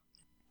 Yeah.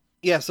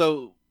 Yeah.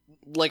 So,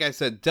 like I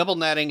said, double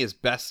natting is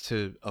best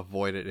to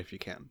avoid it if you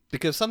can,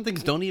 because some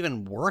things don't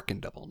even work in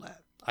double nat.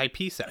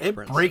 IPsec, it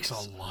breaks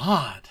a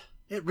lot.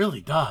 It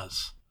really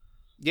does.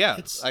 Yeah,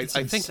 it's I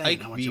think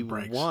Ike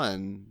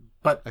v1,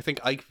 but I think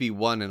Ike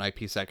v1 and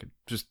IPsec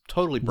just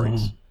totally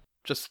breaks.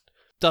 Just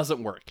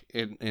doesn't work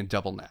in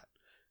double nat.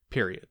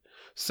 Period.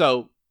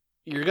 So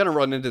you're going to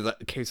run into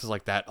cases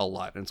like that a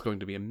lot, and it's going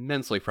to be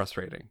immensely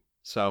frustrating.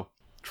 So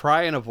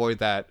try and avoid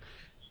that.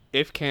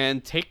 If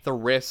can, take the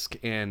risk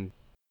and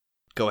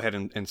go ahead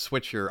and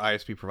switch your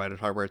ISP provided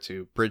hardware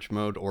to bridge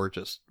mode, or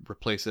just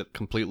replace it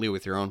completely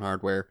with your own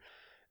hardware.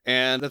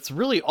 And that's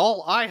really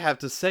all I have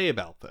to say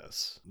about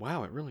this.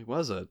 Wow, it really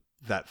was a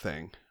that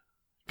thing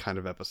kind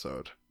of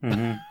episode.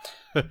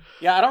 Mm-hmm.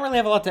 Yeah, I don't really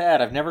have a lot to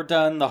add. I've never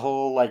done the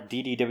whole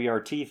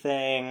DDWRT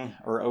thing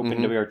or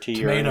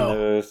OpenWRT or any of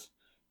those.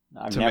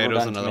 I've never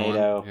done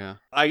Tomato. One. Yeah,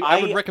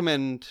 I would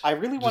recommend. I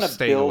really want to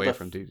stay away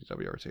from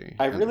DDWRT.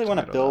 I really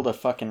want to build a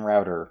fucking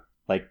router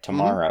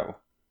tomorrow. Mm-hmm.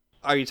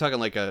 Are you talking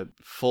like a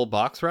full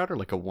box router,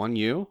 like a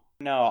 1U?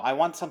 No, I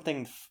want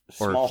something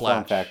small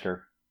form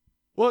factor.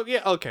 Well,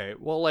 yeah, okay.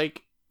 Well,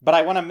 but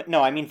I want to...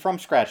 No, I mean from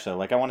scratch,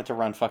 though. I want it to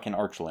run fucking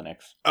Arch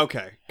Linux.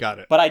 Okay, got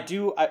it. But I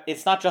do...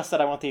 it's not just that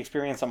I want the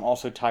experience. I'm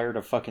also tired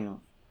of fucking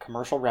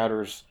commercial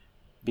routers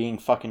being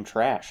fucking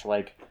trash.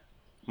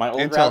 My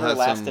old Intel router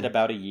lasted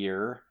about a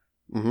year.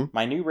 Mm-hmm.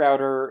 My new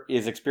router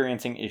is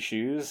experiencing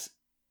issues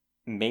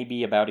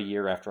maybe about a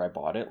year after I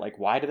bought it.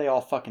 Why do they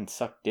all fucking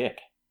suck dick?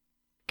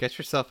 Get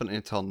yourself an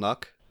Intel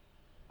NUC.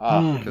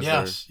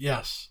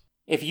 Yes.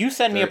 If you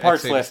send me a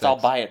parts list, I'll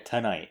buy it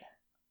tonight.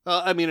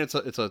 I mean, it's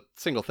a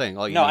single thing.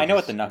 All you I know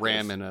what the NUC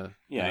RAM is.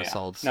 in a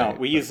solid state. No,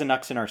 we use the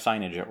NUCs in our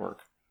signage at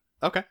work.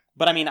 Okay.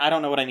 But I mean, I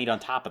don't know what I need on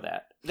top of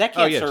that. That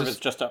can't serve as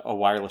just a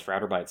wireless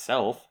router by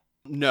itself.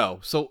 No.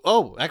 So,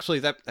 actually,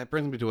 that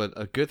brings me to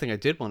a good thing I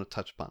did want to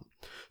touch upon.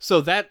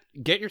 So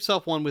get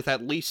yourself one with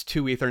at least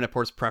 2 Ethernet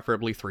ports,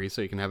 preferably 3,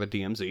 so you can have a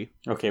DMZ.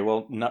 Okay,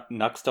 well,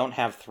 NUCs don't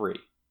have 3.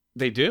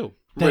 They do.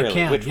 They really?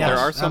 can. Which yes, there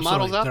are some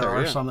models out there. There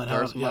are some that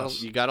have.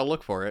 Models. You got to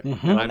look for it.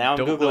 Mm-hmm. Well, now I'm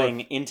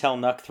googling Intel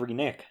NUC 3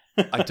 NIC.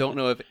 I don't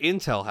know if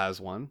Intel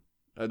has one.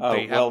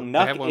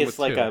 NUC is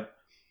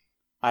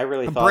I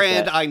really thought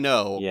brand that... I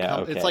know. Yeah,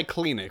 okay. It's like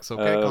Kleenex.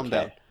 Okay, calm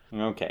down.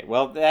 Okay,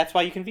 well, that's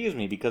why you confuse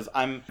me, because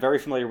I'm very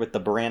familiar with the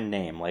brand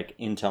name,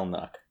 Intel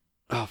NUC.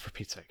 Oh, for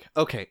Pete's sake.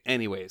 Okay,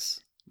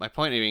 anyways. My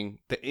point being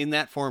that in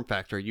that form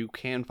factor, you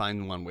can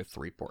find one with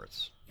 3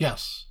 ports.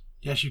 Yes,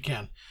 you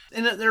can.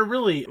 And they're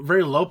really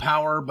very low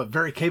power, but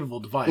very capable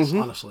device,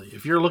 honestly.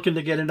 If you're looking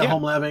to get into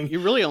home labbing... You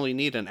really only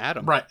need an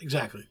Atom. Right,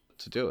 exactly.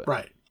 To do it.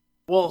 Right.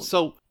 Well,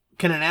 so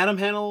can an Atom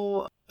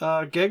handle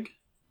gig?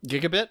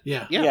 Gigabit?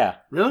 Yeah.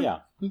 Really? Yeah.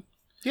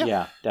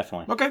 Yeah,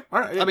 definitely. Okay, all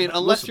right. I mean,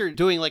 unless you're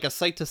doing a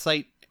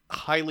site-to-site,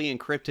 highly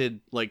encrypted,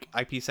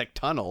 IPsec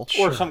tunnel.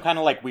 Or some kind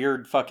of,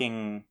 weird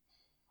fucking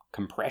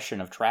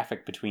compression of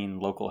traffic between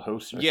local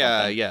hosts or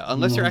something. Yeah.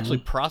 Unless you're actually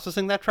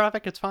processing that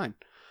traffic, it's fine.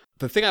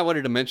 The thing I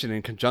wanted to mention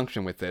in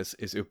conjunction with this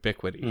is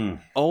Ubiquiti.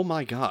 Oh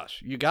my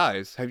gosh. You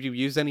guys, have you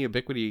used any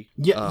Ubiquiti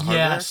hardware?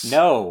 Yes.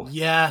 No.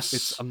 Yes.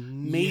 It's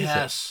amazing.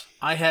 Yes.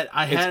 I had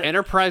it's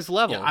enterprise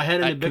level. Yeah, I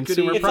had an Ubiquiti.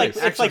 Consumer price.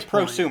 It's like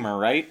prosumer,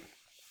 right?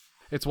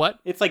 It's what?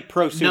 It's like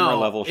prosumer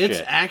level shit.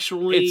 It's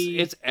actually...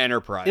 It's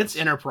enterprise. It's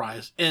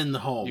enterprise in the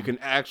home. You can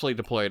actually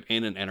deploy it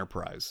in an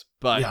enterprise,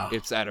 but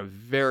it's at a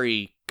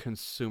very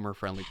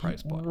consumer-friendly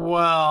price point.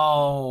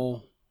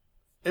 Well...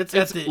 It's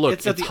at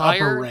the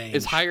higher, upper range.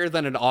 It's higher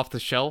than an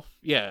off-the-shelf.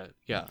 Yeah.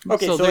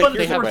 Okay, so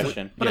here's the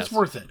question. But it's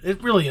worth it.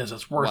 It really is.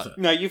 It's worth it.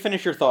 No, you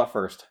finish your thought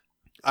first.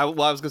 I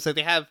was going to say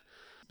they have,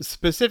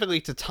 specifically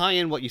to tie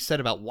in what you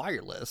said about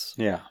wireless.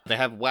 Yeah. They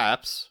have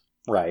WAPs.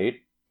 Right.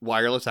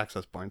 Wireless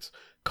access points.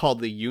 called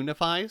the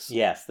Unifies.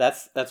 Yes,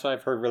 that's what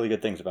I've heard really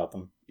good things about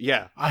them.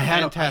 Yeah, I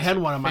had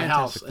one in my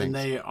house, fantastic and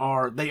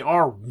things. they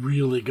are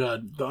really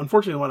good.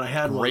 Unfortunately, the one I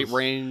had Great was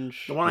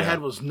range. the one I Yeah.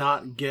 had was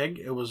not gig;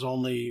 it was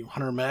only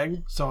 100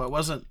 meg, so it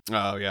wasn't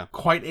Oh yeah.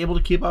 quite able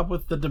to keep up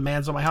with the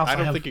demands on my house. I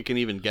don't have think you can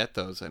even get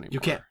those anymore. You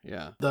can't.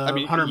 Yeah. the I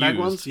mean, 100 meg used,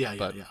 ones. Yeah.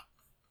 but-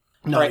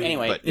 No, Right, yeah,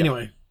 anyway. but, yeah.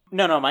 Anyway,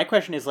 No, my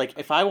question is, like,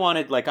 if I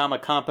wanted, like, I'm a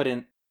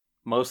competent,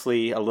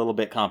 mostly a little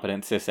bit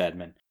competent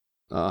sysadmin.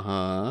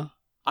 Uh-huh.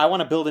 I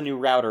want to build a new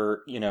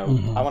router,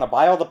 Mhm. I want to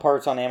buy all the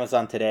parts on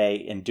Amazon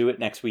today and do it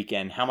next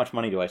weekend. How much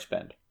money do I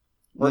spend?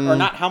 Or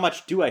not how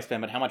much do I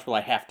spend, but how much will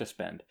I have to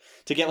spend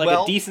to get, like,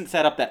 Well- a decent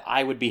setup that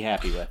I would be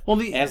happy with well,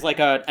 the as,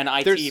 like, an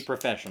IT There's- the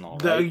professional,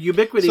 right?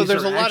 Ubiquitys So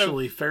there's are a lot of-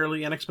 actually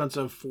fairly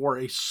inexpensive for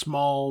a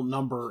small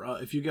number.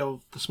 If you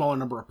go the smaller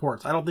number of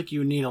ports, I don't think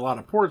you need a lot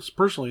of ports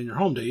personally in your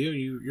home, do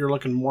you? You're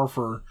looking more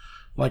for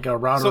like a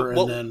router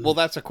So, and then well,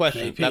 that's a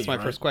question. AP, That's my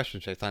right? first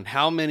question, Jathan.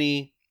 How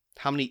many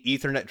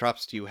Ethernet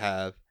drops do you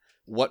have?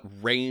 What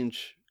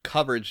range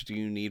coverage do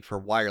you need for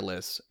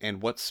wireless,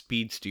 and what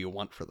speeds do you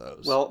want for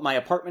those? Well, my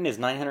apartment is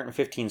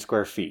 915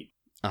 square feet.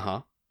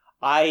 uh-huh.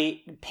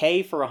 I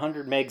pay for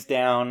 100 megs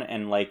down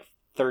and, like,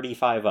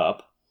 35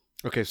 up.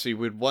 Okay, so you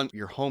would want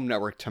your home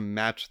network to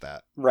match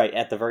that. Right,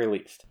 at the very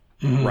least.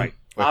 Mhm. Right.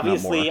 if not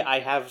Obviously, more. I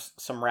have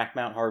some rack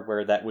mount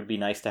hardware that would be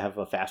nice to have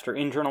a faster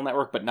internal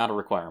network, but not a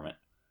requirement.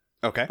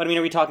 Okay. But I mean,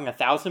 are we talking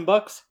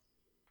 $1,000?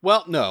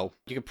 Well, no.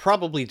 You could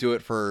probably do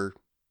it for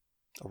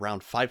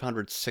around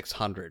 500,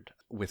 600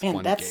 with Man,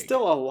 1 that's gig.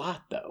 still a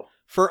lot, though.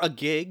 For a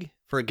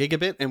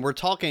gigabit, and we're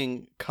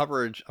talking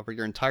coverage over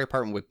your entire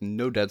apartment with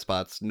no dead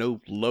spots, no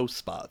low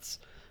spots.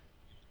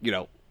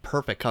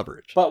 Perfect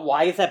coverage. But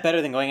why is that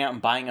better than going out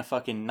and buying a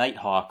fucking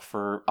Nighthawk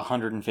for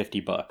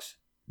 $150?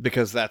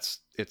 Because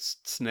it's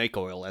snake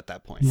oil at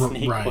that point.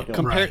 Snake Right. oil.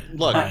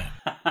 Look, Right.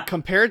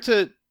 compared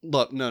to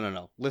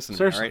no. Listen,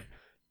 Seriously. all right.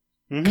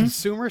 Mhm.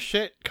 Consumer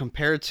shit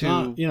compared to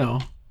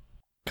Not,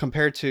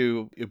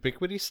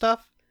 Ubiquity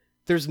stuff,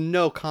 there's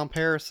no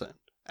comparison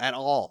at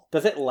all.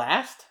 Does it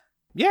last?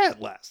 Yeah,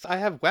 it lasts. I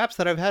have WAPs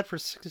that I've had for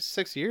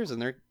 6 years,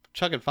 and they're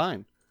chugging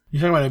fine. you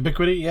talking about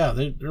Ubiquity? Yeah,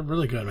 they're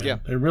really good, man. Yeah.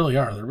 They really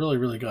are. They're really,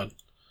 really good.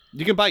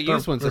 You can buy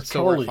used ones they're that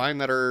still totally- work fine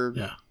that are,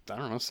 Yeah. I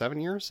don't know, 7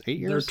 years,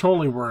 8 They're years.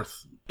 totally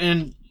worth.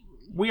 And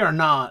we are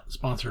not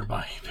sponsored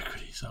by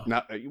Ubiquity, so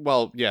Not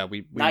well, yeah,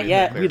 we Not made yet.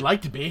 that clear. we'd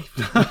like to be.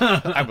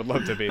 I would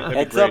love to be. That'd be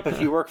Heads great. up, if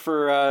you work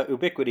for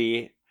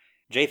Ubiquity,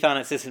 Jathan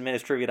at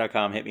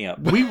sysadministrivia.com, hit me up.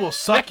 We will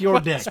suck your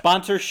dick.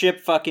 Sponsorship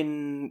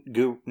fucking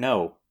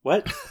no.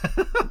 What?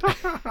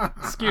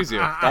 Excuse you.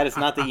 That is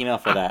not the email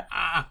for that.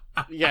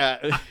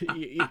 Yeah,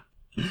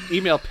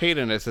 email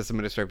Peyton as system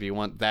administrator if you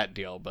want that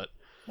deal, but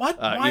What?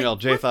 email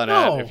Jathan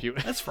No. at if you.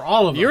 That's for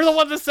all of us. You're the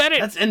one that said it.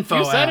 That's info.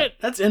 You said at. it.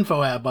 That's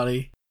info at,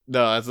 buddy.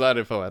 No, that's not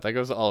info at. That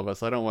goes to all of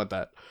us. I don't want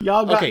that.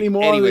 Y'all got Okay, any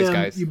more anyways, than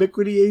guys.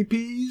 Ubiquity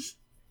APs?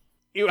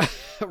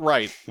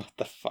 Right. What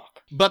the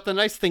fuck? But the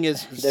nice thing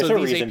is, There's so a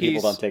these reason APs,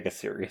 people don't take us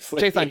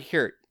seriously. Jathan,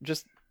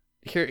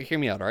 hear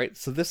me out, all right?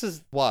 So this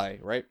is why,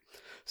 right?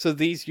 So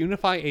these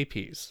Unify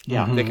APs,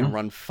 Yeah. they Mhm. can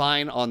run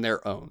fine on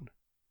their own.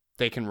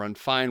 They can run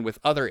fine with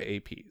other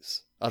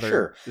APs.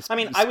 Sure. I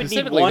mean, I would need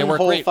specifically, they one work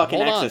whole great. fucking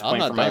Hold on, access I'm point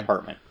not for my done.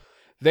 apartment.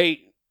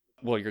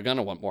 Well, you're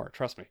gonna want more,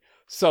 trust me.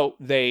 So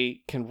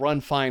they can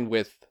run fine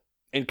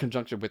in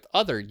conjunction with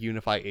other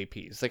Unify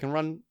APs. They can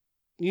run,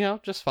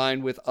 just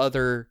fine with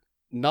other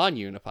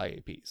non-Unify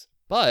APs.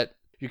 But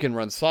you can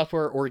run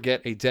software or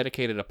get a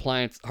dedicated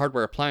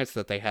hardware appliance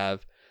that they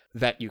have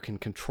that you can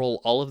control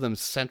all of them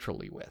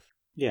centrally with.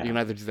 Yeah. You can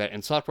either do that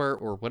in software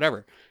or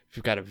whatever. If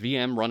you've got a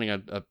VM running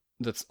a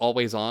that's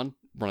always on,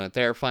 run it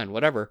there, fine,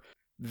 whatever.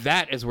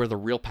 That is where the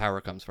real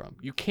power comes from.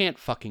 You can't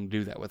fucking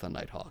do that with a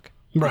Nighthawk.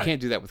 You Right.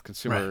 can't do that with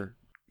consumer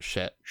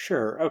shit.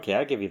 Sure. Okay,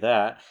 I'll give you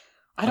that.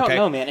 I don't Okay.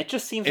 know, man. It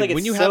just seems And like when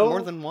it's you so... have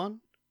more than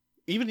one,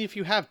 even if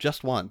you have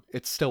just one,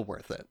 it's still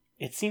worth it.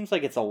 It seems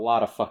like it's a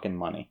lot of fucking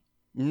money.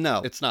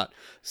 No, it's not.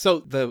 So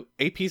the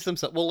APs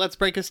themselves, well, let's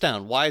break this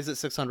down. Why is it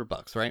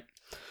 $600, right?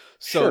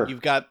 So Sure.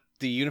 you've got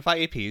the Unify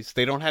APs.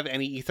 They don't have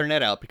any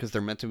Ethernet out because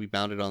they're meant to be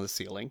mounted on the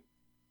ceiling,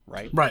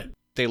 right? Right.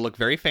 They look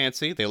very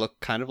fancy. They look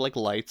kind of like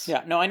lights.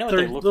 Yeah, no, I know what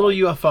They're they look little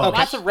like. UFOs.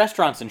 Lots of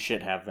restaurants and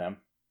shit have them.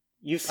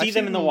 You see I've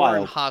them seen in the more in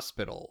wild.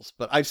 hospitals,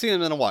 but I've seen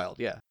them in the wild,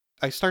 yeah.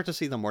 I start to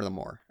see them more and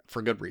more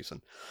for good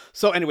reason.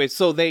 So anyway,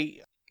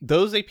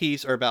 those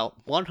APs are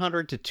about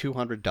 $100 to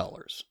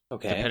 $200.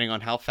 Okay. Depending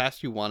on how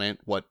fast you want it,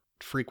 what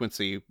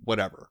frequency,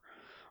 whatever,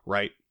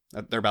 right?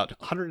 They're about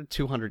 100 to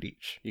 200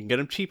 each. You can get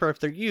them cheaper if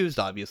they're used,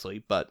 obviously,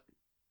 but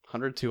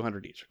 100 to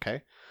 200 each,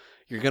 okay?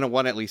 You're going to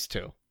want at least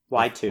two.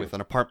 Why with, two? With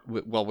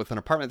an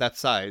apartment that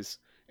size,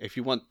 if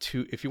you want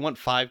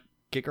 5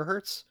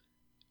 gigahertz,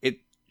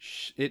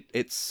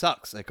 it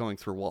sucks at going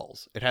through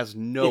walls. It has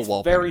no It's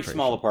wall very penetration.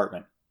 small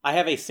apartment. I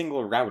have a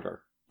single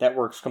router that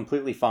works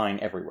completely fine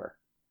everywhere.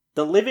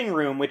 The living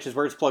room, which is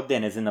where it's plugged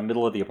in, is in the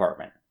middle of the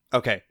apartment.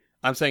 Okay,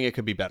 I'm saying it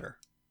could be better.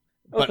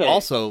 But Okay,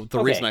 also, the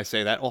reason okay. I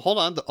say that... Well, hold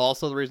on.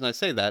 Also, the reason I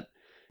say that...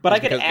 But is I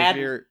could because if add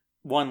you're-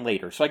 one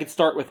later, so I could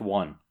start with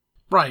one.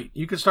 Right.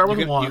 You can start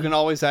with one. You can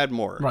always add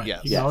more. Right.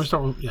 Yes. You can always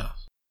start with,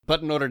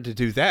 But in order to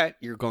do that,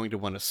 you're going to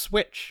want to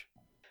switch.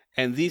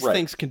 And these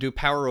things can do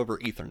power over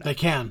Ethernet. They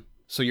can.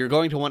 So you're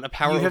going to want a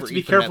power over Ethernet You have to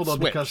be careful, though,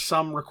 switch. because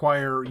some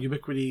require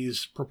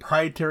Ubiquiti's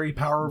proprietary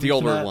power over The Ethernet.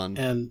 older one.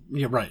 And,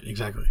 yeah, right,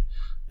 exactly.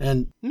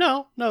 And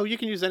No, you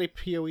can use any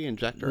PoE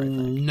injector, I think.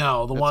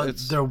 No, the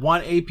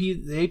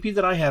AP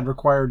that I had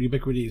required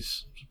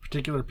Ubiquiti's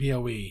particular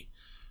PoE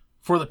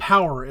for the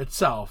power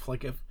itself.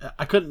 Like, if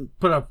I couldn't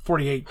put a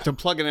 48 To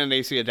plug in an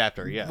AC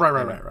adapter, yeah.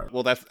 Right.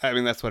 Well,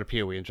 that's what a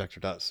PoE injector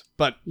does.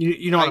 But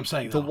You know what I'm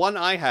saying, the though. one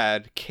I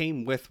had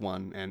came with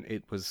one, and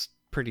it was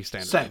pretty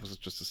standard. Same. It was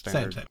just a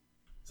standard. Same.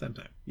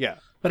 Yeah.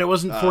 But it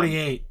wasn't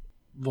 48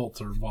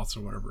 volts or watts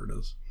or whatever it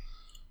is.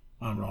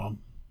 I'm wrong.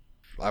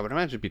 I would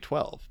imagine it'd be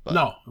 12. But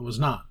No, it was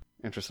not.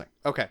 Interesting.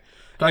 Okay.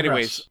 Digress.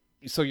 Anyways,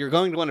 so you're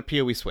going to want a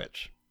PoE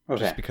switch. Okay.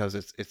 Just because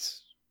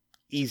it's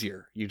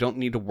easier. You don't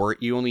need to worry.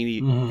 You only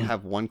need to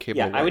have one cable.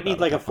 Yeah, I would need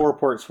like a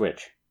 4-port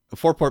switch. A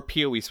 4-port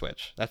PoE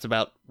switch. That's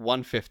about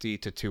 150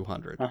 to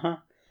 200. Uh-huh.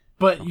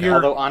 But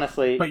Although,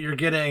 honestly... But you're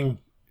getting,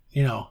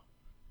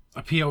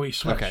 a PoE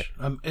switch. Okay.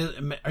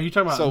 Are you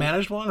talking about a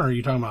managed one, or are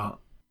you talking about...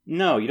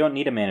 No, you don't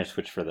need a managed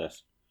switch for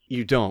this.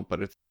 You don't,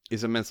 but it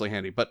is immensely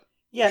handy. But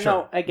yeah, sure,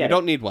 no, I get it. You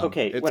don't need one.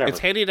 Okay, it's, whatever. It's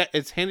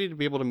handy to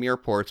be able to mirror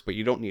ports, but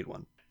you don't need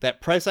one.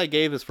 That price I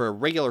gave is for a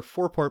regular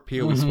 4-port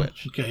PoE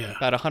switch. Okay, yeah.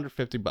 About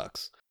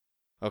 $150.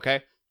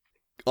 Okay?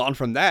 On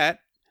from that,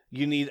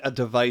 you need a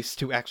device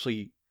to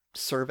actually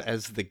serve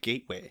as the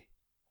gateway,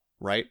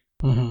 right?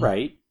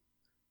 Right.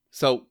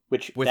 So,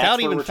 Which, without that's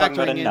even where we're talking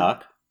about a factoring in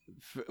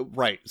NUC.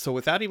 Right. So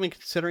without even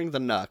considering the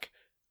NUC,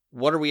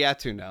 what are we at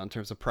to now in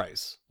terms of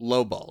price?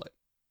 Lowball it.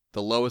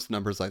 The lowest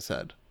numbers I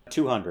said.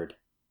 200.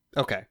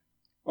 Okay.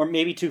 Or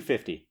maybe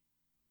 250.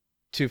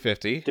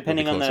 250.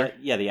 Depending on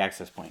the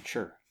access point,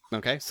 sure.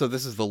 Okay. So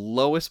this is the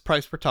lowest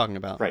price we're talking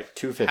about. Right,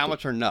 250. How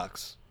much are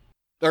NUCs?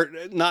 Or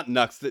not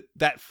NUCs,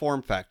 that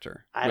form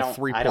factor. I with don't,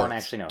 3 ports. I don't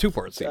actually know. 2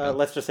 ports even.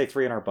 Let's just say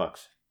 $300.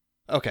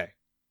 Okay.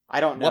 I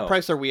don't know. What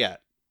price are we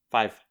at?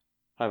 500.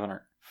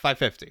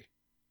 550.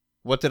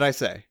 What did I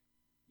say?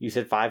 You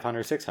said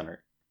 500, 600.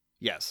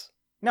 Yes.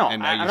 No,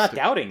 And now I'm you not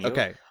doubting you.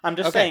 Okay. I'm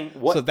just saying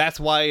what. So that's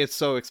why it's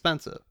so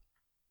expensive.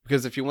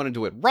 Because if you want to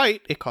do it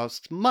right, it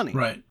costs money.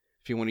 Right.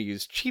 If you want to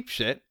use cheap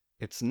shit,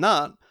 it's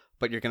not,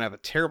 but you're going to have a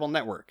terrible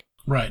network.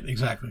 Right,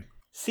 exactly.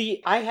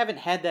 See, I haven't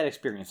had that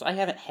experience. I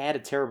haven't had a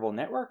terrible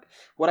network.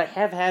 What I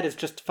have had is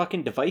just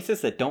fucking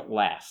devices that don't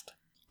last.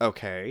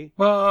 Okay.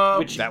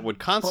 Which that would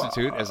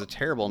constitute as a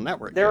terrible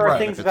network. There are Right.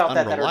 things If it's about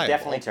that are unreliable,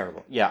 definitely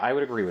terrible. Yeah, I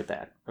would agree with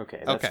that.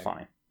 Okay, that's Okay.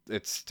 fine.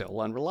 It's still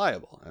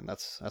unreliable, and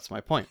that's my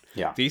point.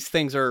 Yeah. These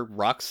things are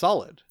rock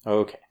solid.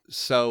 Okay.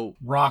 So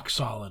Rock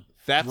solid.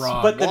 that's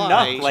Rock. But the why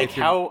NUC, like if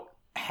you're-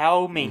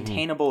 how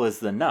maintainable is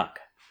the NUC?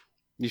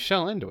 you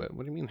shell into it.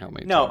 What do you mean how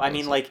many? No, I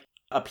mean like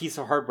a piece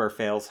of hardware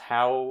fails,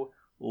 how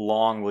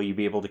long will you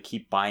be able to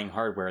keep buying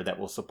hardware that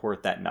will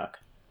support that NUC?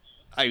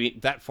 I mean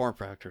that form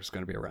factor is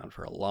going to be around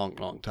for a long,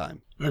 long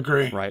time.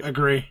 Agree. Right.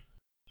 Agree.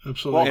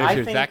 Absolutely. Well, And if I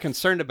you're think- that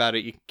concerned about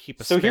it, you can keep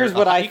a So spare. here's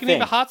what I you can leave a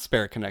think. hot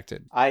spare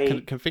connected. I-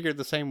 Configured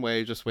the same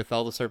way, just with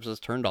all the services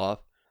turned off,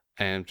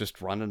 and just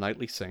run a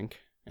nightly sync.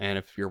 And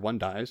if your one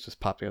dies, just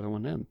pop the other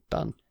one in.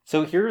 Done.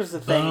 So here's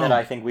the thing that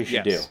I think we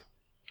should do. Yes.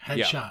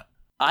 Headshot.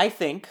 I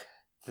think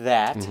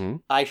that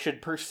Mhm. I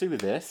should pursue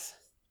this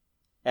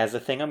as a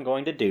thing I'm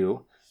going to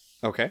do,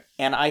 Okay.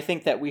 and I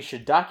think that we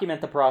should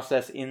document the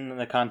process in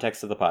the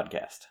context of the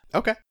podcast.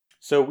 Okay.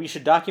 So we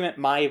should document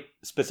my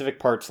specific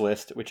parts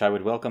list, which I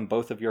would welcome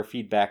both of your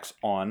feedbacks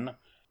on,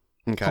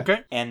 Okay.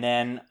 Okay. and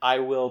then I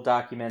will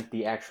document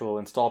the actual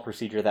install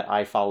procedure that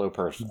I follow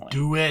personally.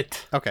 Do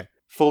it. Okay.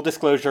 Full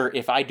disclosure,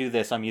 if I do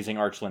this, I'm using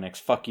Arch Linux.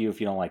 Fuck you if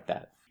you don't like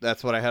that.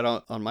 That's what I had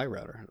on my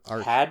router.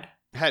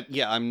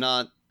 I'm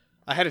not.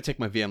 I had to take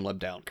my VM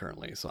down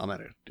currently, so I'm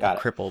at a Got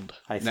it. crippled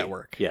I see.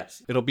 network.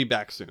 Yes. It'll be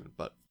back soon,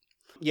 but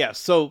yeah.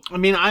 So I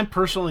mean, I'm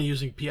personally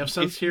using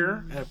PFSense If you-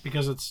 here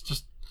because it's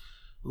just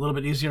a little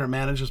bit easier to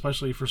manage,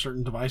 especially for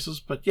certain devices.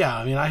 But yeah,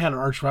 I mean, I had an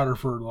Arch router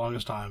for the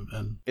longest time,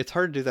 and it's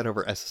hard to do that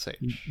over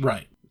SSH.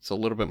 right, It's a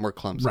little bit more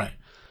clumsy. right.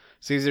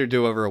 It's easier to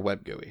do over a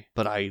web GUI,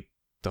 but I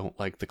don't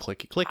like the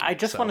clicky. I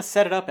just want to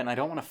set it up, and I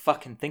don't want to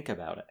fucking think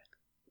about it.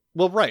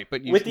 Well, right,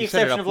 but you, With the you set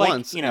it exception up of, like,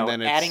 once, and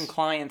then it's, adding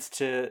clients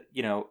to,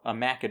 a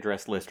MAC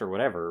address list or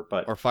whatever,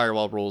 but... or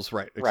firewall rules,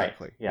 right?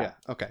 Exactly. yeah.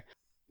 Okay.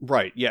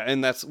 Right. Yeah,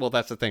 and that's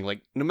the thing. Like,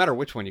 no matter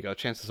which one you go,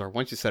 chances are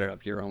once you set it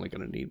up, you're only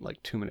going to need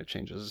like 2-minute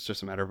changes. It's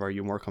just a matter of, are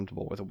you more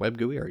comfortable with a web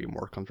GUI, or are you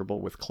more comfortable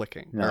with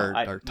clicking or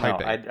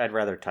typing? I'd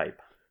rather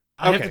type.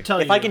 I have Okay. to tell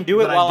you, If I can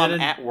do it that while I I'm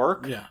didn't- at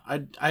work, Yeah,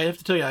 I have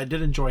to tell you, I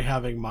did enjoy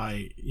having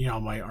my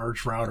my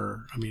Arch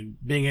router. I mean,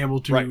 being able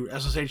to Right.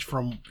 SSH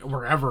from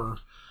wherever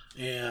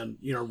and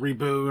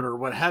reboot or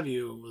what have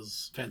you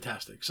was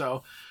fantastic.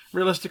 So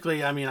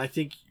realistically, I mean, I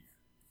think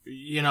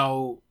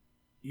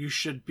you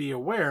should be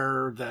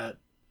aware that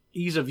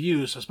ease of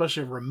use,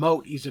 especially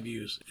remote ease of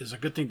use, is a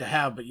good thing to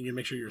have, but you need to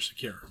make sure you're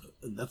secure.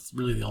 That's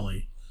really the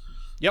only.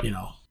 Yep.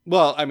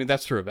 Well, I mean,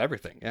 that's true of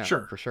everything. Yeah,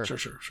 Sure, for sure.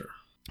 Sure.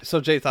 So,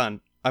 Jathan,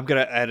 I'm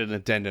going to add an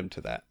addendum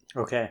to that.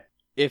 Okay.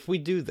 If we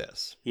do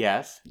this,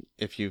 Yes.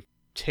 if you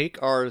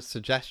take our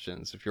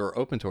suggestions, if you're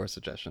open to our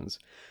suggestions,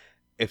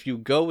 if you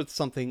go with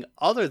something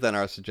other than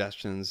our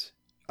suggestions,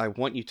 I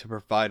want you to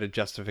provide a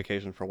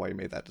justification for why you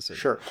made that decision.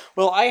 Sure.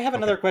 Well, I have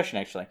another question,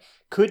 actually.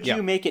 Could Yeah.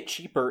 you make it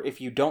cheaper if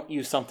you don't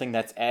use something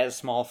that's as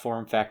small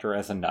form factor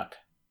as a NUC?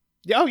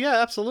 Yeah, oh yeah,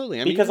 absolutely.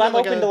 I mean, Because you I'm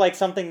can get open to like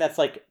something that's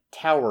like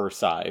tower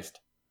sized.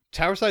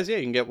 tower size. Yeah,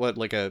 you can get what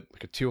like a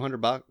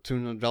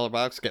 $200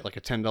 box. Get like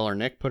a $10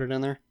 NIC. Put it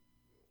in there.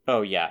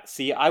 Oh yeah.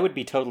 See, I would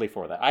be totally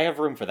for that. I have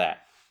room for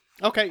that.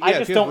 Okay. Yeah, I if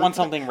just you don't have want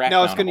room- something rack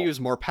Now it's going to mountable. use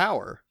more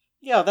power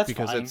Yeah, that's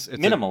because fine. it's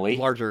minimally. a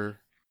larger.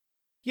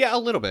 Yeah, a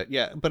little bit.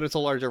 Yeah, but it's a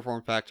larger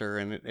form factor,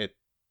 and it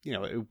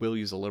will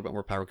use a little bit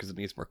more power because it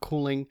needs more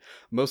cooling.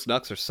 Most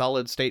NUCs are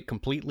solid state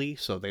completely,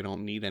 so they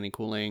don't need any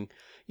cooling.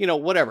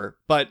 Whatever.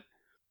 But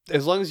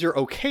as long as you're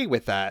okay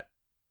with that,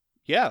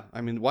 yeah,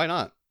 I mean, why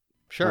not?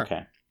 Sure.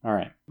 Okay. All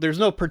right. There's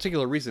no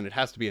particular reason it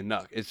has to be a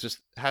NUC. It's just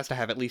has to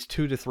have at least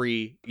 2 to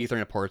 3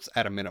 Ethernet ports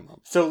at a minimum.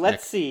 So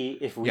let's Nick. see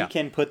if we Yeah.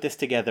 can put this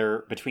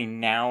together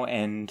between now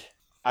and.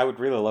 I would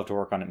really love to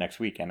work on it next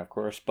weekend, of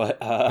course, but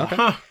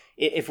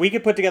if we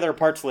could put together a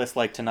parts list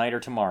like tonight or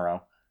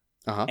tomorrow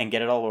Uh-huh. and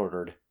get it all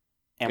ordered,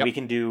 and Yep. we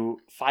can do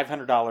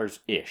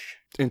 $500-ish.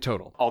 In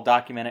total. I'll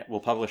document it. We'll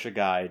publish a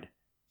guide.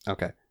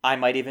 Okay. I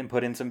might even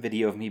put in some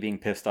video of me being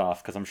pissed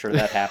off because I'm sure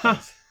that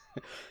happens.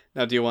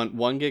 Now, do you want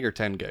 1 gig or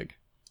 10 gig?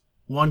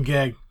 1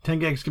 gig. 10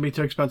 gigs can be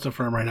too expensive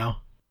for him right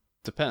now.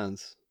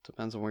 Depends.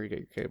 Depends on where you get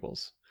your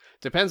cables.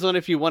 Depends on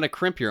if you want to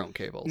crimp your own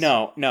cables.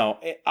 No.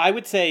 I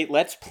would say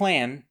let's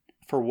plan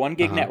for 1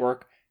 gig Uh-huh.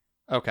 network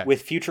Okay.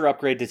 with future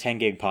upgrade to 10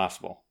 gig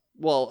possible.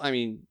 Well, I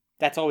mean,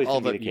 That's always all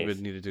going to that be the you case.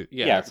 would need to do.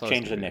 Yeah, Yeah, it's always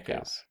change the gonna be NIC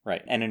out. case.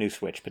 Right, and a new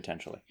switch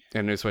potentially.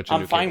 And new switch. and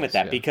I'm new fine with cables,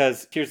 that yeah.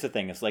 because here's the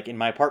thing: is like in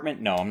my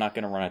apartment, no, I'm not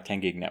going to run a 10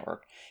 gig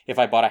network. If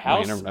I bought a Well,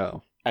 house, you never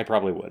know. I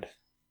probably would.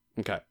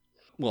 Okay.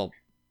 Well,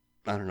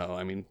 I don't know.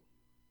 I mean,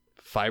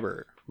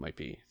 fiber might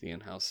be the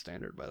in-house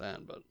standard by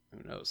then, but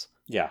who knows?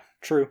 Yeah,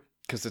 true.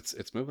 Because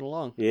it's moving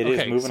along. It is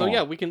moving so yeah,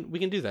 along. we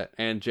can do that,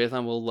 and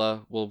Jathan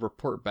will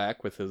report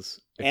back with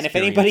his. And if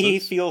anybody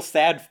experiences. feels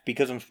sad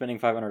because I'm spending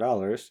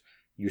 $500,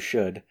 you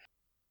should.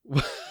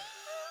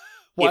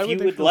 Why If you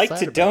they would feel like sad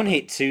to about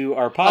donate to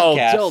our that?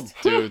 podcast, don't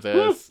do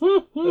this.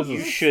 This you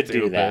is should do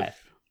stupid. that.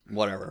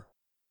 Whatever.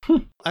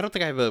 I don't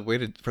think I have a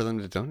way for them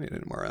to donate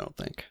anymore. I don't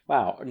think.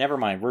 Wow, never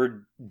mind.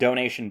 We're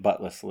donation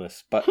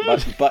buttonless.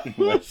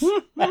 Buttonless.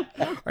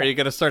 Are you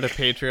gonna start a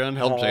Patreon?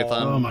 Help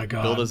Jathan Oh my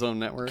God. build his own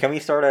network. Can we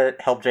start a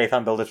help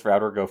Jathan build his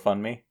router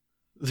GoFundMe?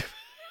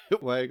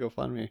 Why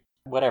GoFundMe?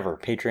 Whatever.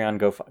 Patreon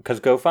because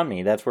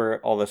GoFundMe, that's where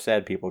all the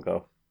sad people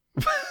go.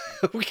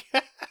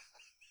 Okay.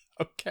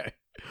 Okay.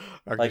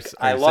 Are Like, you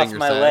I saying lost you're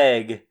my sad?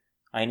 leg.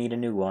 I need a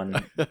new one.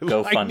 I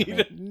GoFundMe. need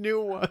a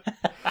new one.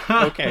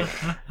 Okay.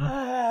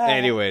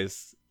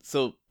 Anyways,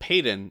 so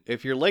Peyton,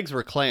 if your legs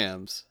were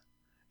clams,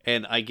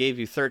 and I gave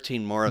you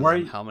 13 more of Why-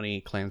 them, how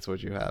many clams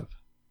would you have?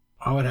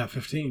 I would have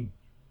 15.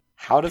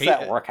 How does that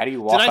Peyton- work? How do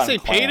you walk Did I on say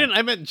clam? Peyton?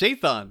 I meant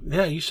Jathan.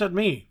 Yeah, you said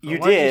me. You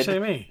Why did did. you say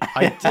me?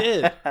 I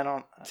did. I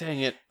don't. Dang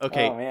it.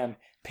 Okay. Oh man,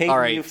 Peyton, All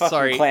right, you fucking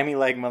sorry. clammy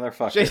leg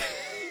motherfucker.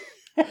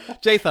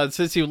 Jathan,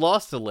 since you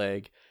lost a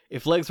leg,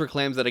 if legs were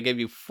clams that I gave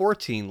you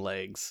 14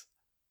 legs,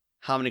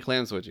 how many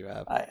clams would you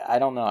have? I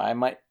don't know.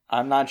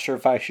 I'm not sure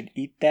if I should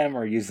eat them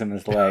or use them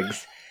as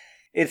legs.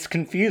 It's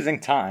confusing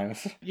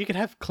times. You could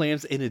have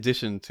clams in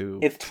addition to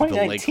It's to the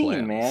leg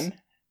 2019, clams. man.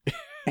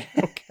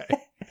 Okay.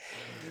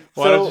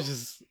 Why So- don't you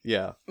just...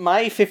 Yeah.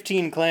 My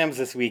 15 clams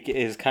this week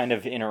is kind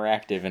of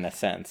interactive in a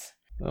sense.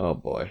 Oh,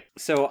 boy.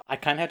 So I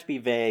kind of have to be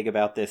vague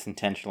about this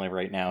intentionally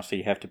right now, so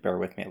you have to bear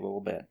with me a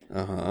little bit.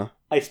 Uh-huh.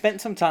 I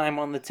spent some time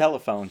on the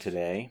telephone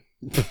today.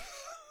 The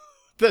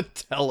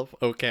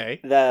okay.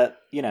 The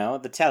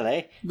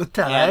tele. The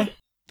tele. And-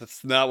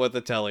 That's not what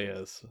the telly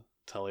is.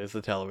 Telly is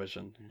the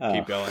television. Oh.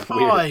 Keep going.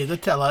 Oi, the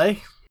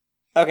tele.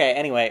 Okay,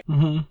 anyway,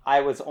 Mm-hmm.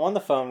 I was on the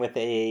phone with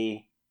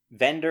a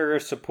vendor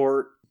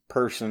support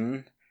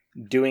person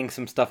doing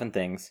some stuff and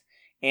things,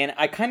 and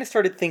I kind of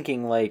started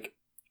thinking, like,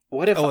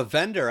 what if Oh, a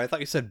vendor. I thought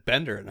you said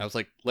bender, and I was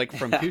like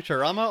from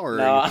Futurama, or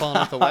No. are you falling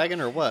off the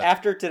wagon, or what?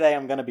 after today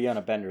I'm going to be on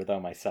a bender, though,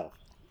 myself.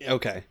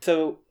 Okay.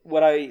 So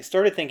what I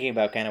started thinking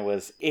about kind of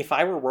was, if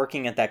I were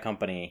working at that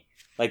company,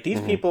 like these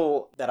Mhm.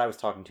 people that I was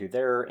talking to,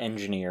 they're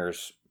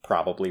engineers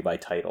probably by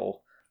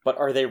title, but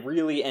are they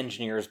really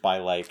engineers by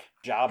like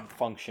job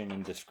function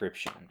and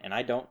description? And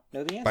I don't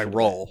know the answer By to that.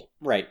 role.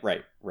 Right.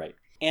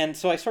 And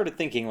so I started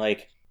thinking,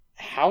 like,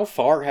 how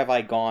far have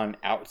I gone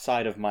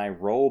outside of my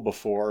role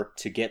before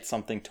to get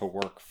something to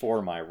work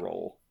for my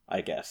role,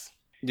 I guess.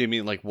 Do you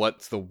mean like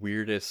what's the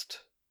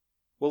weirdest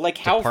Well, like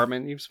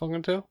department you've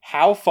spoken to?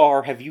 how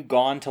far have you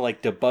gone to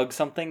like debug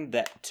something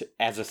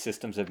as a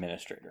systems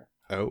administrator?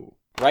 Oh.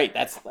 Right,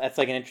 that's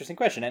like an interesting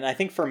question. And I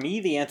think for me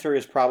the answer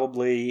is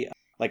probably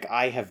like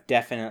I have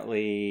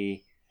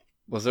definitely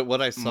Was it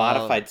what I saw?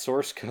 modified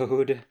source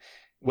code.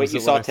 What Was you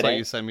it saw what I today?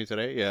 you sent me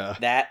today? Yeah.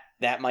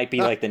 That might be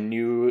like the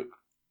new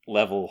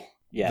level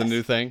Yes. The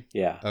new thing?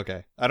 Yeah.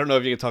 Okay. I don't know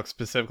if you can talk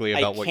specifically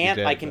about what you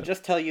did. I can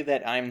just tell you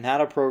that I'm not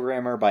a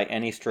programmer by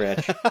any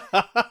stretch.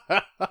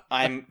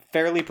 I'm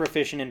fairly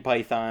proficient in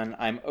Python.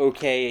 I'm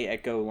okay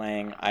at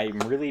Golang. I'm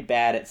really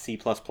bad at C++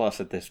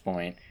 at this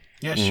point.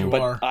 Yes, you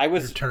But are. I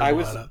was You're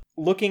terrible at it.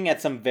 looking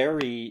at some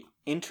very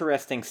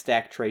interesting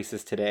stack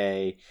traces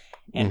today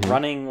and Mhm.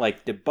 running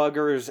like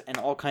debuggers and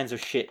all kinds of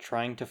shit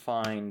trying to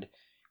find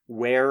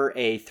where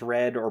a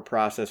thread or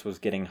process was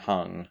getting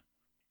hung.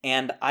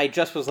 And I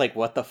just was like,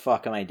 what the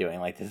fuck am I doing?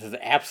 Like, this is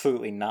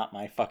absolutely not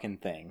my fucking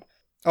thing.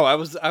 Oh, I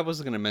wasn't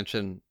going to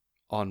mention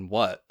on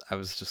what. I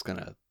was just going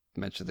to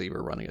mention that you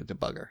were running a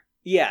debugger.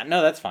 Yeah,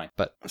 no, that's fine.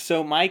 But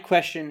So my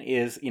question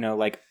is,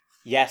 like,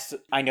 yes,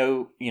 I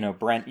know,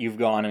 Brent, you've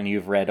gone and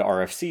you've read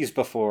RFCs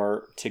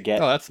before to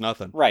get... oh, that's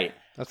nothing. Right.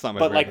 That's not my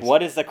But, like, greatest.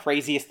 what is the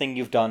craziest thing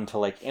you've done to,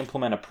 like,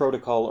 implement a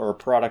protocol or a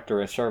product or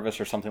a service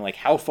or something? Like,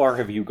 how far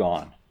have you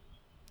gone?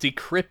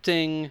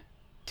 Decrypting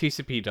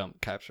TCP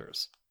dump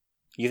captures.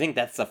 You think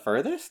that's the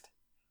furthest?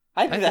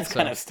 I think that's so.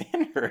 kind of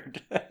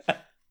standard.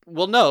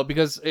 Well, no,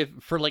 because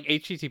for like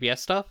HTTPS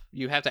stuff,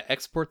 you have to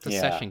export the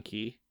Yeah. session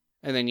key,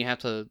 and then you have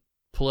to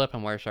pull it up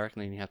on Wireshark,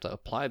 and then you have to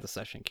apply the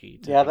session key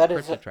to Yeah, that decrypt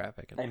is the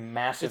traffic. a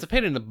massive, It's a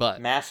pain in the butt.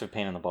 massive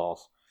pain in the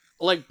balls.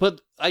 Like, but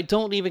I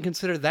don't even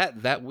consider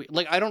that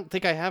like, I don't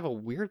think I have a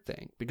weird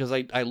thing, because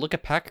I look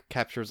at packet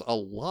captures a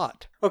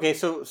lot. Okay,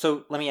 so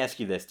let me ask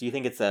you this. Do you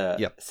think it's a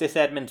Yep.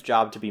 sysadmin's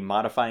job to be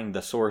modifying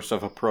the source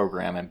of a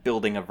program and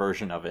building a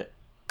version of it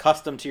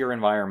custom to your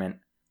environment?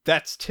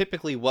 That's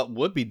typically what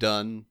would be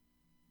done.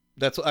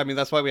 That's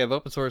why we have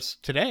open source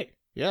today.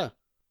 Yeah.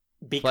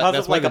 Because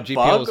that's of why like a the GPL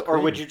bug, was or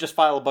would created. you just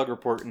file a bug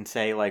report and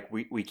say like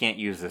we can't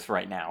use this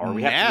right now, or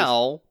we have to use...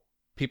 Now,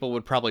 people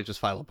would probably just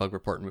file a bug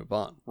report and move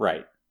on.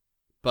 Right?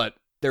 But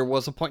there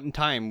was a point in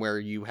time where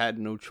you had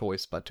no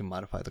choice but to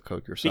modify the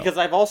code yourself. Because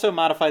I've also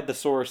modified the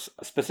source.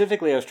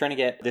 Specifically, I was trying to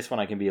get this one.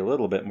 I can be a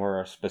little bit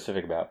more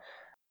specific about.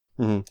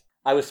 Mhm.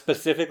 I was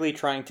specifically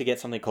trying to get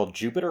something called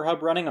Jupyter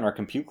Hub running on our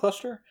compute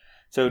cluster.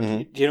 So,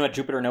 Mhm. do you know what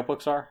Jupyter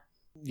Notebooks are?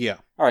 Yeah.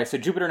 All right, so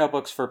Jupyter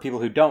Notebooks, for people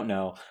who don't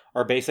know,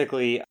 are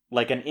basically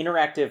like an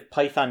interactive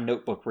Python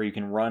notebook where you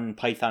can run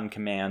Python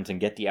commands and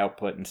get the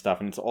output and stuff,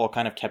 and it's all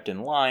kind of kept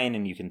in line,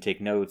 and you can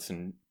take notes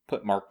and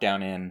put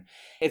Markdown in.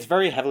 It's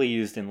very heavily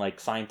used in like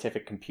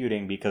scientific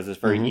computing because it's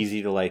very Mhm.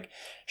 easy to like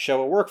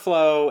show a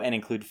workflow and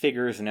include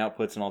figures and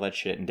outputs and all that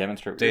shit and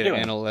demonstrate what Data you're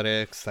doing.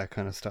 analytics, that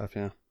kind of stuff,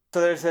 yeah. So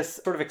there's this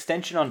sort of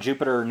extension on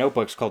Jupyter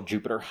Notebooks called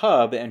Jupyter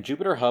Hub, and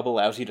Jupyter Hub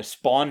allows you to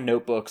spawn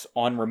notebooks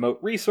on remote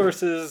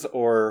resources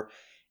or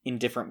in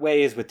different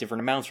ways with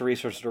different amounts of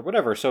resources or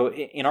whatever. So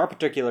in our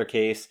particular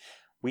case,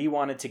 we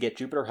wanted to get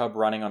Jupyter Hub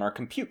running on our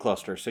compute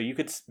cluster. So you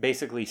could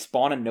basically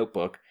spawn a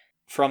notebook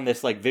from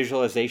this like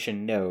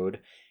visualization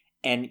node,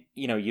 and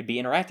you'd be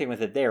interacting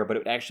with it there, but it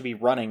would actually be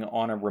running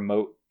on a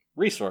remote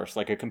resource,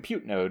 like a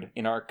compute node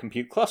in our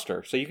compute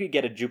cluster. So you could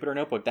get a Jupyter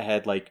notebook that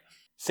had like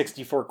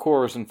 64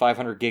 cores and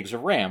 500 gigs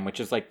of RAM,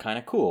 which is like kind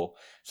of cool.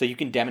 So you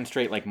can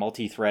demonstrate like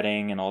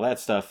multi-threading and all that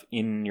stuff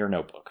in your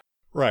notebook.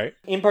 Right.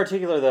 In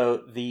particular, though,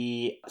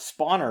 the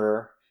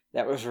spawner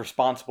that was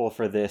responsible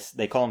for this,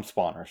 they call them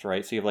spawners,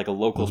 right? So you have like a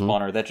local Mhm.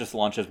 spawner that just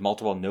launches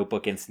multiple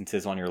notebook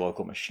instances on your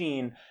local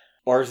machine.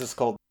 Ours is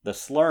called the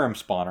Slurm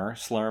spawner.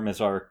 Slurm is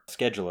our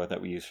scheduler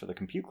that we use for the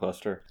compute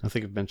cluster. I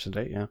think I've mentioned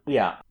it, yeah.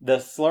 Yeah, the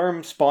Slurm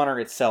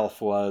spawner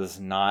itself was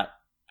not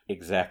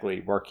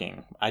exactly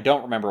working. I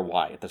don't remember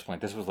why at this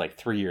point. This was like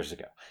 3 years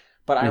ago.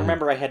 But I Mhm.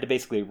 remember I had to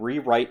basically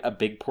rewrite a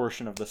big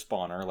portion of the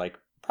spawner, like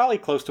probably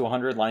close to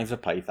 100 lines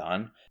of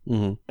Python,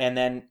 Mm-hmm. and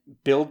then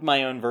build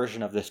my own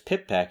version of this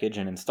pip package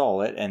and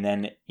install it. And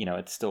then,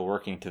 it's still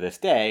working to this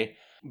day.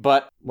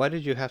 But, Why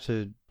did you have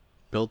to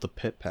build the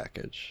pip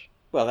package?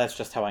 well, that's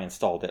just how I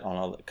installed it on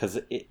all, because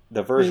the I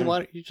mean, version... why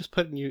don't you just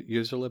put in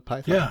userlib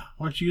Python? Yeah,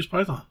 why don't you use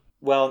Python?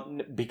 Well,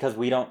 because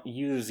we don't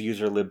use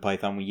userlib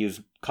Python, we use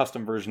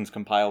custom versions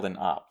compiled in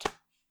opt.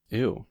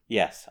 Ew.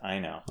 Yes, I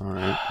know. All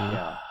right.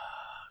 Yeah.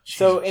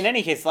 So Jesus. in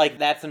any case, like,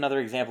 that's another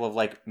example of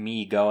like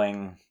me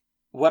going,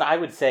 what I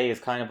would say is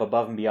kind of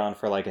above and beyond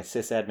for like a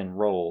sysadmin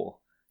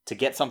role to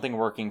get something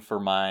working for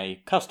my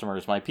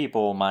customers, my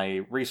people,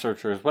 my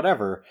researchers,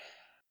 whatever.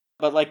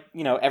 But like,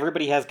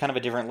 everybody has kind of a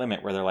different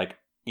limit where they're like,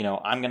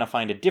 I'm going to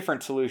find a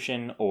different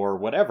solution or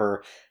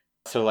whatever.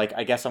 So like,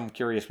 I guess I'm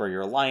curious where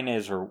your line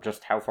is or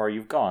just how far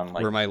you've gone.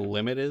 Like, Where my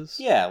limit is?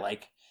 yeah,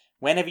 like,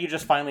 when have you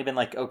just finally been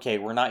like, okay,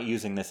 we're not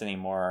using this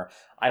anymore.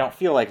 I don't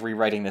feel like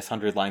rewriting this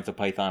 100 lines of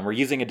Python. We're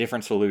using a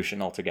different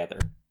solution altogether.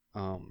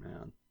 Oh,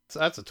 man. So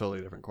that's a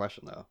totally different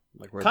question, though.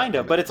 Like, where Kind that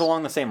of, but limit it's is.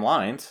 along the same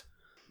lines.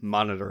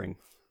 Monitoring.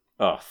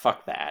 Oh,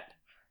 fuck that.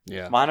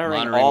 Yeah.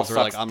 Monitoring all was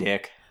where, sucks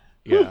dick.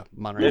 Yeah.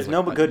 Monitoring. There's was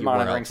no like, good you were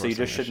monitoring, so you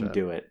just outsourcing that shouldn't shit.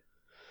 do it.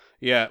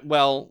 Yeah.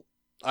 Well,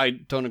 I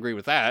don't agree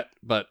with that,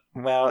 but...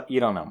 Well, you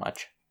don't know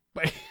much.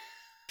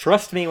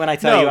 Trust me when I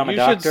tell no, you I'm a you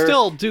doctor. should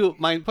still do...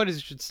 My point is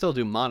you should still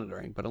do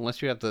monitoring, but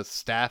unless you have the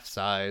staff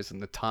size and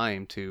the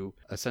time to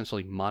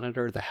essentially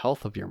monitor the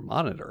health of your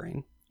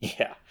monitoring...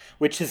 Yeah,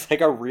 which is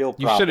like a real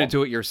problem. You shouldn't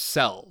do it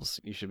yourselves.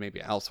 You should maybe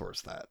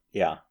outsource that,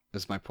 Yeah.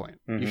 is my point.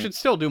 Mhm. You should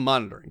still do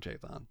monitoring,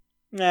 Jathan.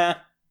 Nah,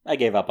 I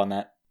gave up on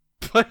that.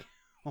 But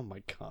oh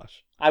my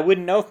gosh. I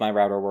wouldn't know if my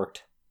router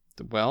worked.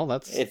 Well, I'm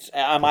that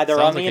either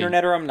sounds on the like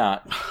internet or I'm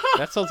not.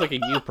 that sounds like a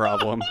you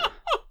problem.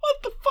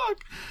 What the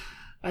fuck?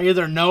 I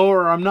either know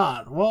or I'm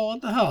not. Well,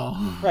 what the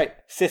hell? Right,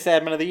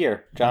 sysadmin of the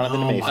year,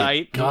 Jonathan Oh DeMacy.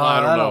 my- God, I I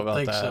don't know don't about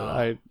think that.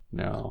 so.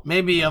 No.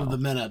 Maybe of the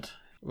minute.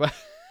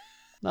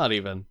 Not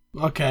even.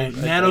 Okay,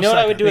 nanosecond. You know what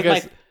I would do with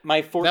Because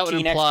my that would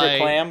 14 imply- extra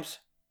clams?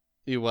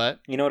 You what?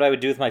 You know what I would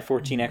do with my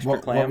 14 extra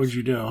clams? What would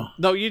you do?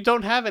 No, you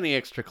don't have any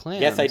extra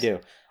clams. Yes, I do.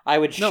 I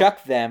would No.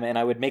 shuck them, and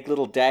I would make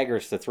little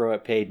daggers to throw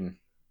at Payton.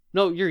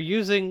 No, you're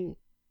using.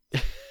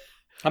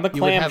 I'm a You would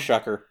clam have-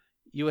 shucker.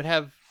 You would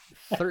have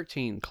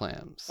 13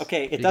 clams.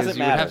 Okay, it because doesn't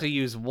You would matter. have to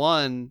use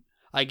one.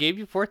 I gave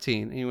you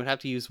 14, and you would have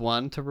to use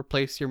one to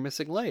replace your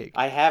missing leg.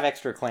 I have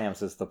extra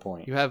clams, is the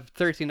point. You have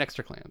 13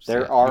 extra clams.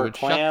 There Yeah, you are would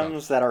shuck them.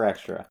 clams that are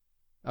extra.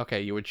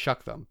 Okay, you would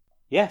shuck them.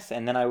 Yes,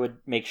 and then I would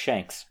make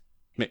shanks.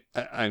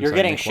 I'm You're sorry,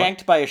 getting Nick, what?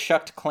 shanked by a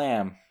shucked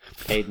clam,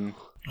 Payton.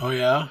 Oh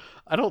yeah.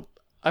 I don't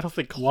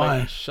think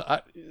Why?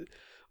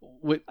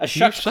 A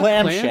shucked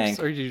clam shank.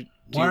 Or do you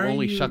Why are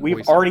only you- shuck We've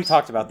oysters? already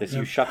talked about this.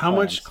 You shuck How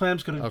clams. much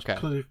clams could a, Okay.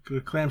 could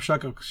a clam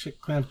shuck?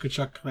 Clam could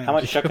shuck clams. How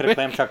much shuck could a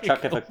clam shuck if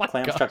a Oh my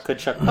clam God. shuck could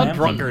shuck How clams?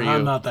 drunk are you?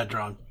 I'm not that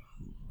drunk.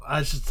 I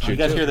just. Did you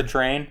guys hear the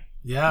train?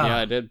 Yeah. Yeah,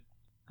 I did.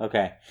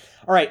 Okay.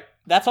 All right.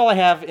 That's all I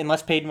have,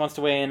 unless Payton wants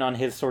to weigh in on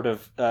his sort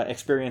of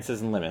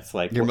experiences and limits.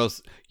 Like Your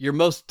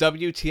most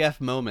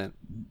WTF moment.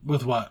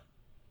 With what?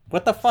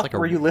 what the fuck? like a-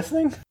 Were you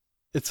listening?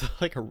 It's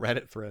like a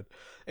Reddit thread.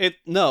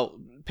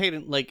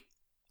 Peyton, like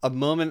a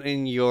moment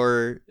in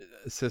your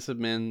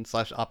sysadmin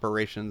 /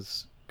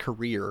 operations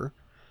career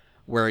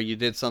where you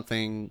did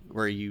something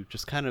where you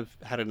just kind of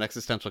had an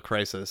existential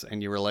crisis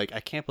and you were like, I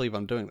can't believe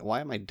I'm doing it.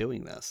 Why am I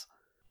doing this?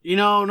 You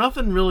know,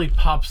 nothing really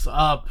pops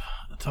up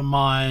to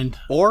mind.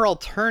 Or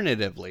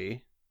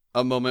alternatively,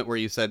 a moment where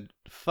you said,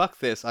 fuck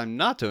this, I'm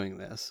not doing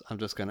this. I'm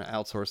just going to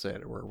outsource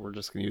it, or we're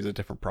just going to use a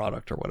different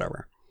product or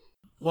whatever.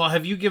 Well,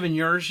 have you given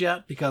yours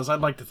yet? Because I'd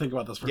like to think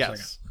about this for a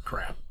Yes. second.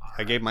 Crap.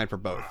 I gave mine for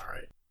both. All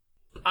right.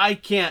 I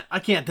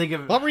can't think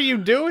of. What were you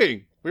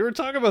doing? We were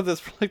talking about this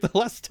for like the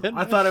last 10 I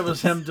minutes. thought it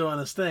was him doing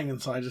his thing,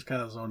 and so I just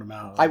kind of zoned him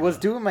out. I was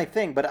doing my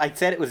thing, but I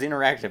said it was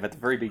interactive at the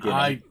very beginning.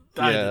 I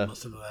Yeah. didn't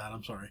listen to that.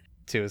 I'm sorry.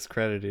 To his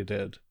credit, he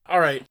did. All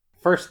right.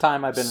 First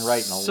time I've been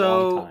right in a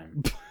long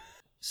time.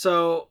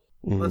 So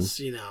Mhm. let's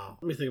see now.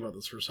 Let me think about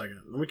this for a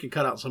second. We can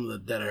cut out some of the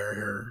dead air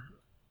here.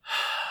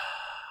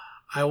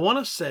 I want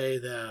to say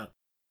that.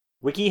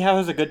 WikiHow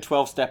has a good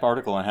 12-step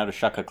article on how to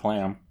shuck a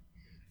clam.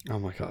 Oh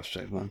my gosh,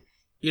 Javon.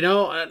 You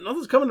know,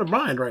 nothing's coming to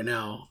mind right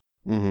now.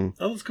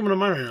 Mm-hmm. Nothing's coming to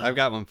mind right now. I've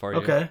got one for you.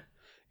 Okay.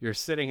 You're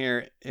sitting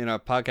here in a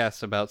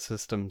podcast about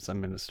systems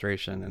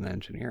administration and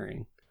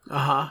engineering,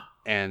 Uh-huh.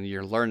 and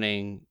you're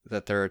learning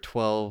that there are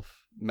 12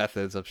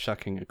 methods of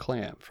shucking a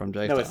clam from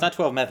JSON. No, it's not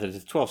 12 methods.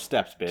 It's 12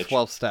 steps, bitch.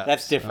 12 steps.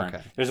 That's different.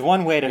 Okay. There's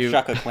one way to You-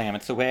 shuck a clam.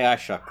 It's the way I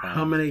shuck clams.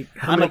 How many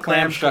I'm many a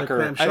clam clams can a shucker.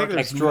 clam I think shuck?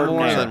 there's extraordinaire.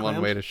 more than Clams?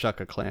 one way to shuck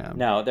a clam.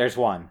 No, there's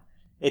one.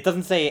 It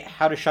doesn't say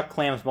how to shuck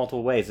clams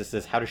multiple ways. It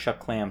says how to shuck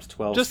clams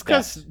 12 Just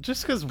steps.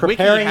 because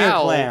Preparing your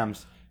WikiHow,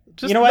 clams.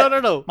 Just, You know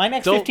what? No. My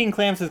next Don't- 15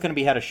 clams is going to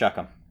be how to shuck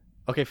them.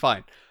 Okay,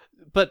 fine.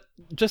 But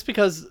just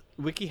because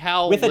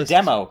WikiHow With a lists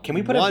demo. Can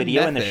we put a one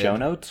video in the method- show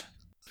notes?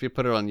 If you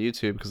put it on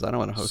YouTube, because I don't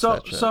want to host So-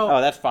 that shit. so- Oh,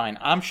 that's fine.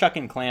 I'm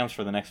shucking clams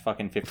for the next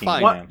fucking 15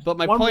 fine. clams. But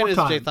my One point more is,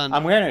 time. Jathan,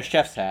 I'm wearing a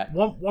chef's hat.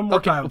 One more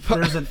Okay, time.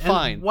 There's an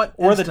fine. What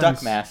Or the duck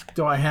instance mask.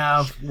 do I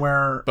have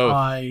where Both.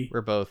 I? we're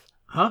both.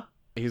 Huh?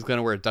 He's going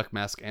to wear a duck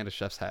mask and a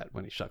chef's hat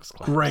when he shucks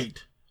clams.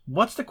 Great.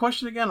 What's the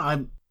question again?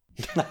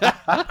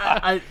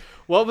 I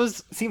What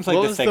was Seems like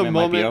what this was the segment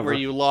might be moment over. where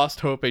you lost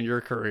hope in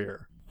your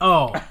career?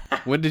 oh.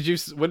 When did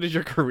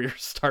your career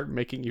start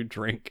making you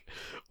drink?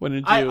 When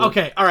did you?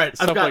 Okay, all right.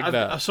 Stuff like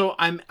that. So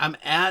I'm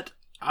at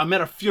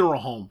a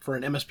funeral home for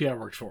an MSP I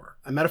worked for.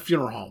 I'm at a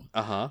funeral home.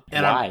 Uh huh.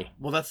 And Why?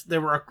 they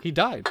were a, He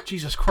died.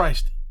 Jesus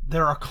Christ.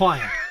 They're a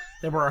client.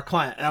 They were a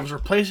client. And I was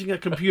replacing a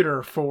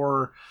computer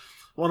for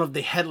one of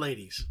the head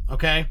ladies.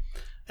 Okay.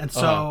 And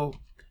so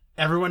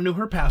everyone knew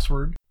her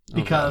password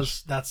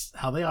because that's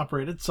how they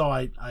operated. So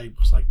I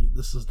was like,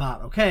 this is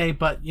not okay,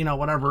 but you know,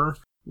 whatever.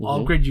 I'll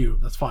Mhm. upgrade you.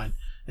 That's fine.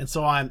 And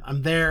so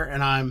I'm there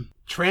and I'm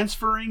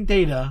transferring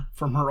data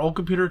from her old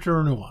computer to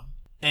her new one.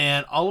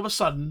 And all of a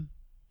sudden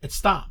it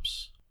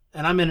stops.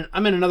 And I'm in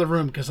another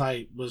room because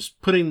I was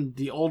putting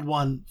the old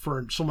one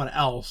for someone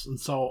else. And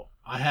so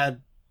I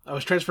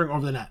was transferring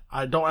over the net.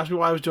 Don't ask me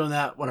why I was doing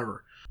that,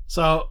 whatever.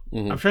 So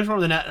Mhm. I'm transferring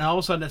over the net and all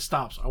of a sudden it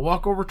stops. I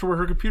walk over to where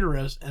her computer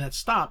is and it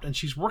stopped and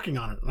she's working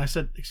on it. And I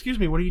said, excuse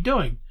me, what are you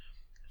doing?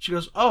 She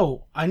goes,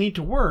 oh, I need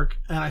to work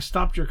and I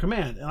stopped your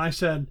command. And I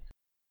said,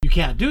 you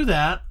can't do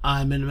that.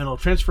 I'm in the middle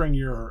of transferring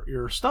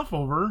your stuff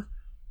over.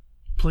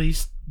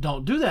 Please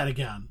don't do that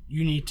again.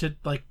 You need to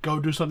go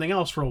do something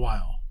else for a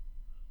while.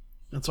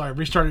 And so I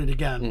restarted it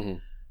again.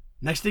 Mhm.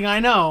 Next thing I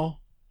know,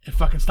 it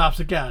fucking stops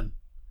again.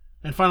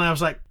 And finally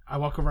I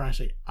walk over and I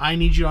say, I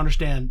need you to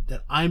understand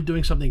that I'm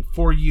doing something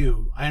for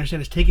you. I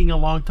understand it's taking a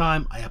long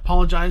time. I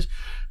apologize.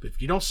 But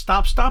if you don't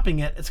stop stopping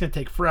it, it's going to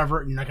take forever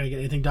and you're not going to get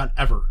anything done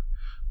ever.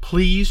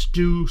 please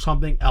do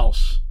something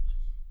else.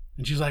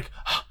 And she's like,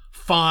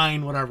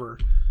 fine, whatever.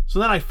 So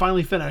then I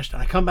finally finished,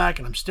 and I come back,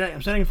 and I'm standing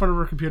in front of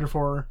her computer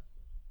for her.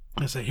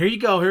 And I say, here you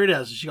go, here it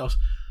is. And she goes,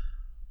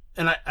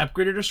 and I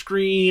upgraded her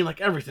screen, like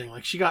everything.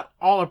 Like she got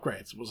all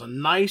upgrades. It was a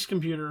nice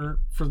computer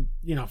for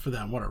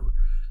them, whatever.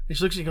 And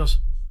she looks at me and goes,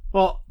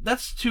 well,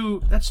 that's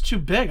too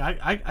big.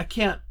 I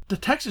can't, the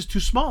text is too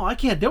small. I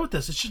can't deal with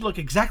this. It should look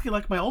exactly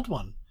like my old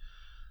one.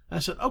 And I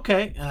said,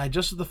 okay. And I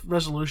adjusted the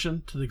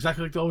resolution to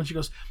exactly like the old one. She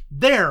goes,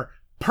 there,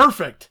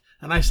 perfect.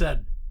 And I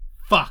said,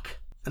 fuck.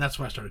 And that's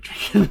when I started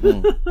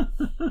drinking.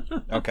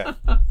 Okay.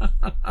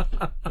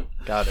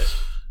 Got it.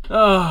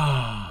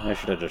 Oh. I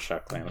should have just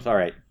shot clams. All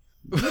right.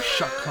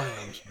 Shut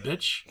clams,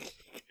 bitch.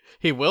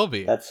 He will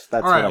be. That's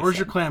all right. Where's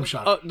your clam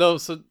shot? Oh, no.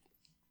 So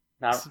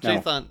No.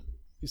 Jathan,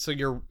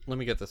 so let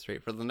me get this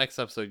straight. For the next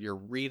episode, you're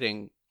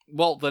reading.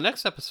 Well, the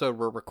next episode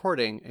we're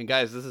recording, and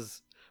guys,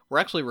 we're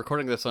actually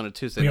recording this on a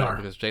Tuesday night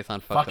because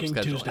Jathan fucked up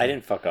scheduling. Tuesday. I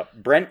didn't fuck up.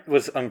 Brent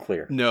was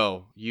unclear.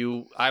 No,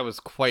 I was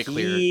quite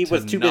clear. He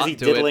was too busy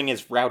diddling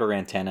his router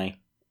antennae.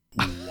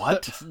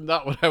 What? That's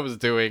not what I was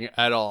doing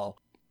at all.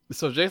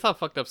 So Jathan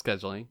fucked up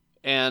scheduling,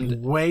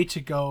 and way to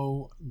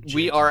go.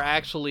 we are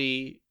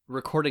actually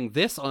recording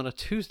this on a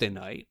Tuesday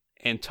night,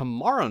 and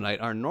tomorrow night,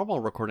 our normal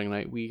recording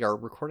night, we are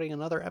recording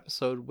another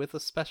episode with a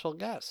special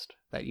guest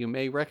that you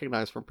may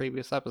recognize from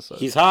previous episodes.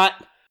 He's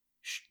hot.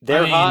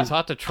 They're hot. He's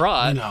hot to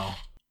trot.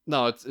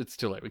 No, it's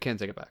too late. We can't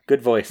take it back.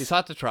 Good voice. He's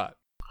hot to trot.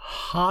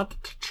 Hot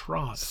to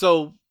trot.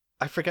 So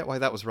I forget why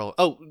that was relevant.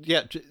 Oh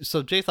yeah.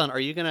 So Jathan, are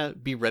you gonna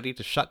be ready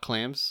to shuck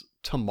clams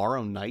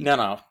tomorrow night?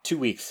 No. 2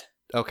 weeks.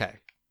 Okay.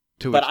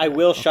 2 But weeks I from now.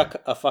 will Okay. shuck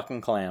a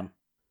fucking clam.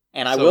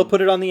 And I So- will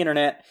put it on the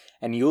internet,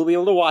 and you will be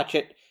able to watch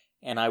it,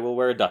 and I will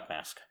wear a duck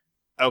mask.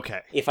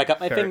 Okay. If I cut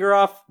my Fair. finger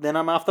off, then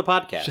I'm off the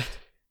podcast.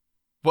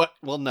 What?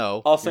 Well,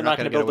 no. Also You're not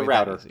gonna gonna build get a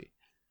away that router. easy.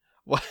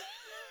 What?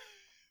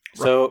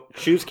 So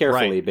choose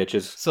carefully, Right.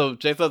 bitches. So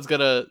Jathan's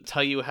gonna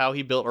tell you how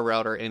he built a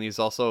router, and he's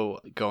also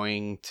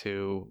going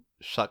to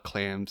shuck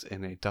clams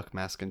in a duck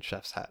mask and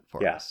chef's hat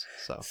for Yeah. us.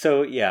 So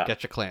So yeah.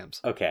 get your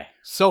clams. Okay.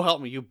 So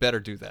help me, you better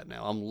do that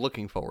now. I'm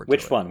looking forward to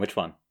Which it. one? Which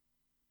one?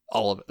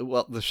 All of it.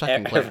 Well, the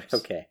shucking clams.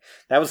 Okay.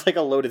 That was like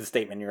a loaded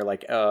statement. You're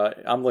like,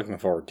 I'm looking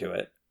forward to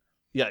it.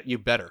 Yeah, you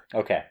better.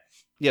 Okay.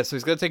 Yeah, so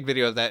he's going to take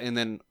video of that, and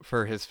then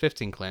for his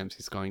 15 clams,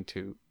 he's going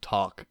to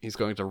talk. He's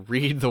going to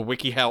read the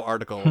WikiHow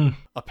article,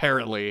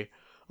 apparently,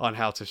 on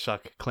how to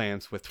shuck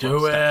clams with 12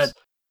 Do steps. it.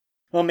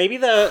 Well, maybe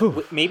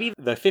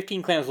the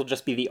 15 clams will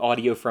just be the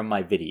audio from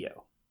my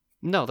video.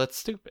 No, that's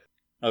stupid.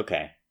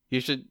 Okay. You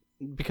should,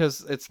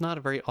 because it's not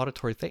a very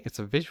auditory thing. It's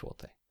a visual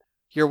thing.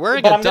 You're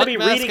wearing But a I'm duck going to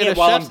be mask reading and it a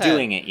while I'm chef's hat.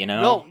 doing it, you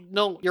know?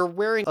 No, you're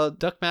wearing a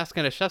duck mask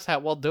and a chef's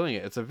hat while doing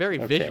it. It's a very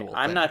Okay. visual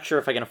I'm thing. not sure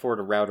if I can afford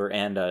a router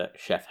and a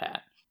chef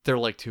hat. They're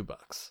like $2,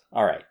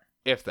 All right.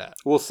 if that.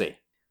 We'll see.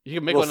 You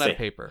can make We'll one out see. of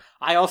paper.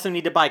 I also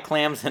need to buy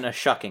clams and a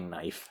shucking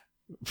knife.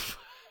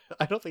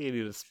 I don't think you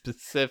need a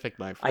specific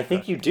knife. For I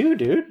think that. you do,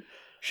 dude.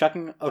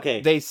 Shucking. Okay.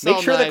 They sell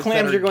make sure the knives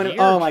clams that are going to.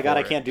 geared Oh my god, for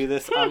I it. can't do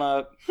this.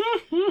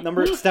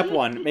 Step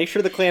 1. Make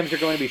sure the clams you're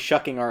going to be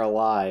shucking are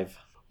alive.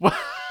 What?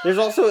 There's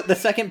also the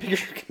second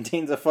picture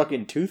contains a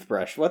fucking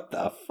toothbrush. What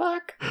the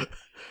fuck?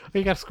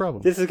 You gotta scrub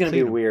them. This is gonna be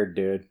Clean 'em. weird,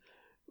 dude.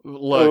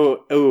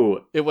 Look,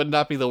 Ooh. it would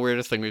not be the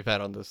weirdest thing we've had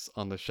on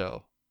the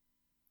show.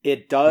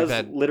 It does We've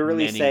had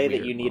literally many say that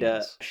weird you need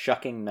moments. a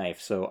shucking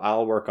knife, so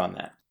I'll work on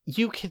that.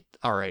 You could.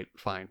 All right,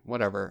 fine,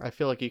 whatever. I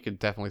feel like you could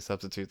definitely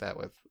substitute that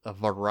with a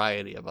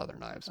variety of other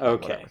knives. but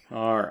Okay. whatever.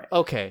 All right.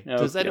 Okay.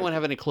 Does Okay. anyone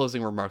have any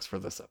closing remarks for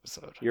this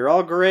episode? You're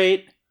all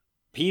great.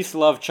 Peace,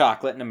 love,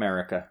 chocolate in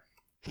America.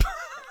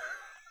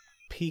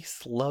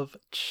 Peace, love,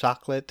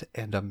 chocolate,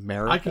 and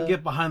America. I can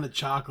get behind the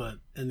chocolate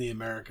in the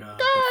America,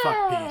 but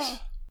fuck peace.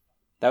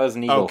 That was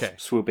an eagle Okay.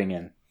 swooping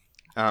in.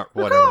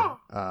 Whatever.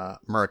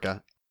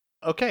 America.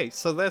 Okay,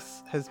 so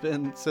this has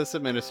been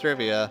System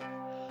Administrivia.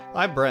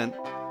 I'm Brent.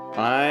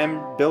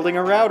 I'm building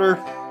a router.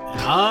 And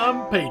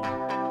I'm Peyton,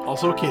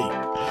 also Key.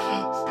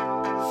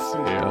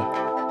 See ya.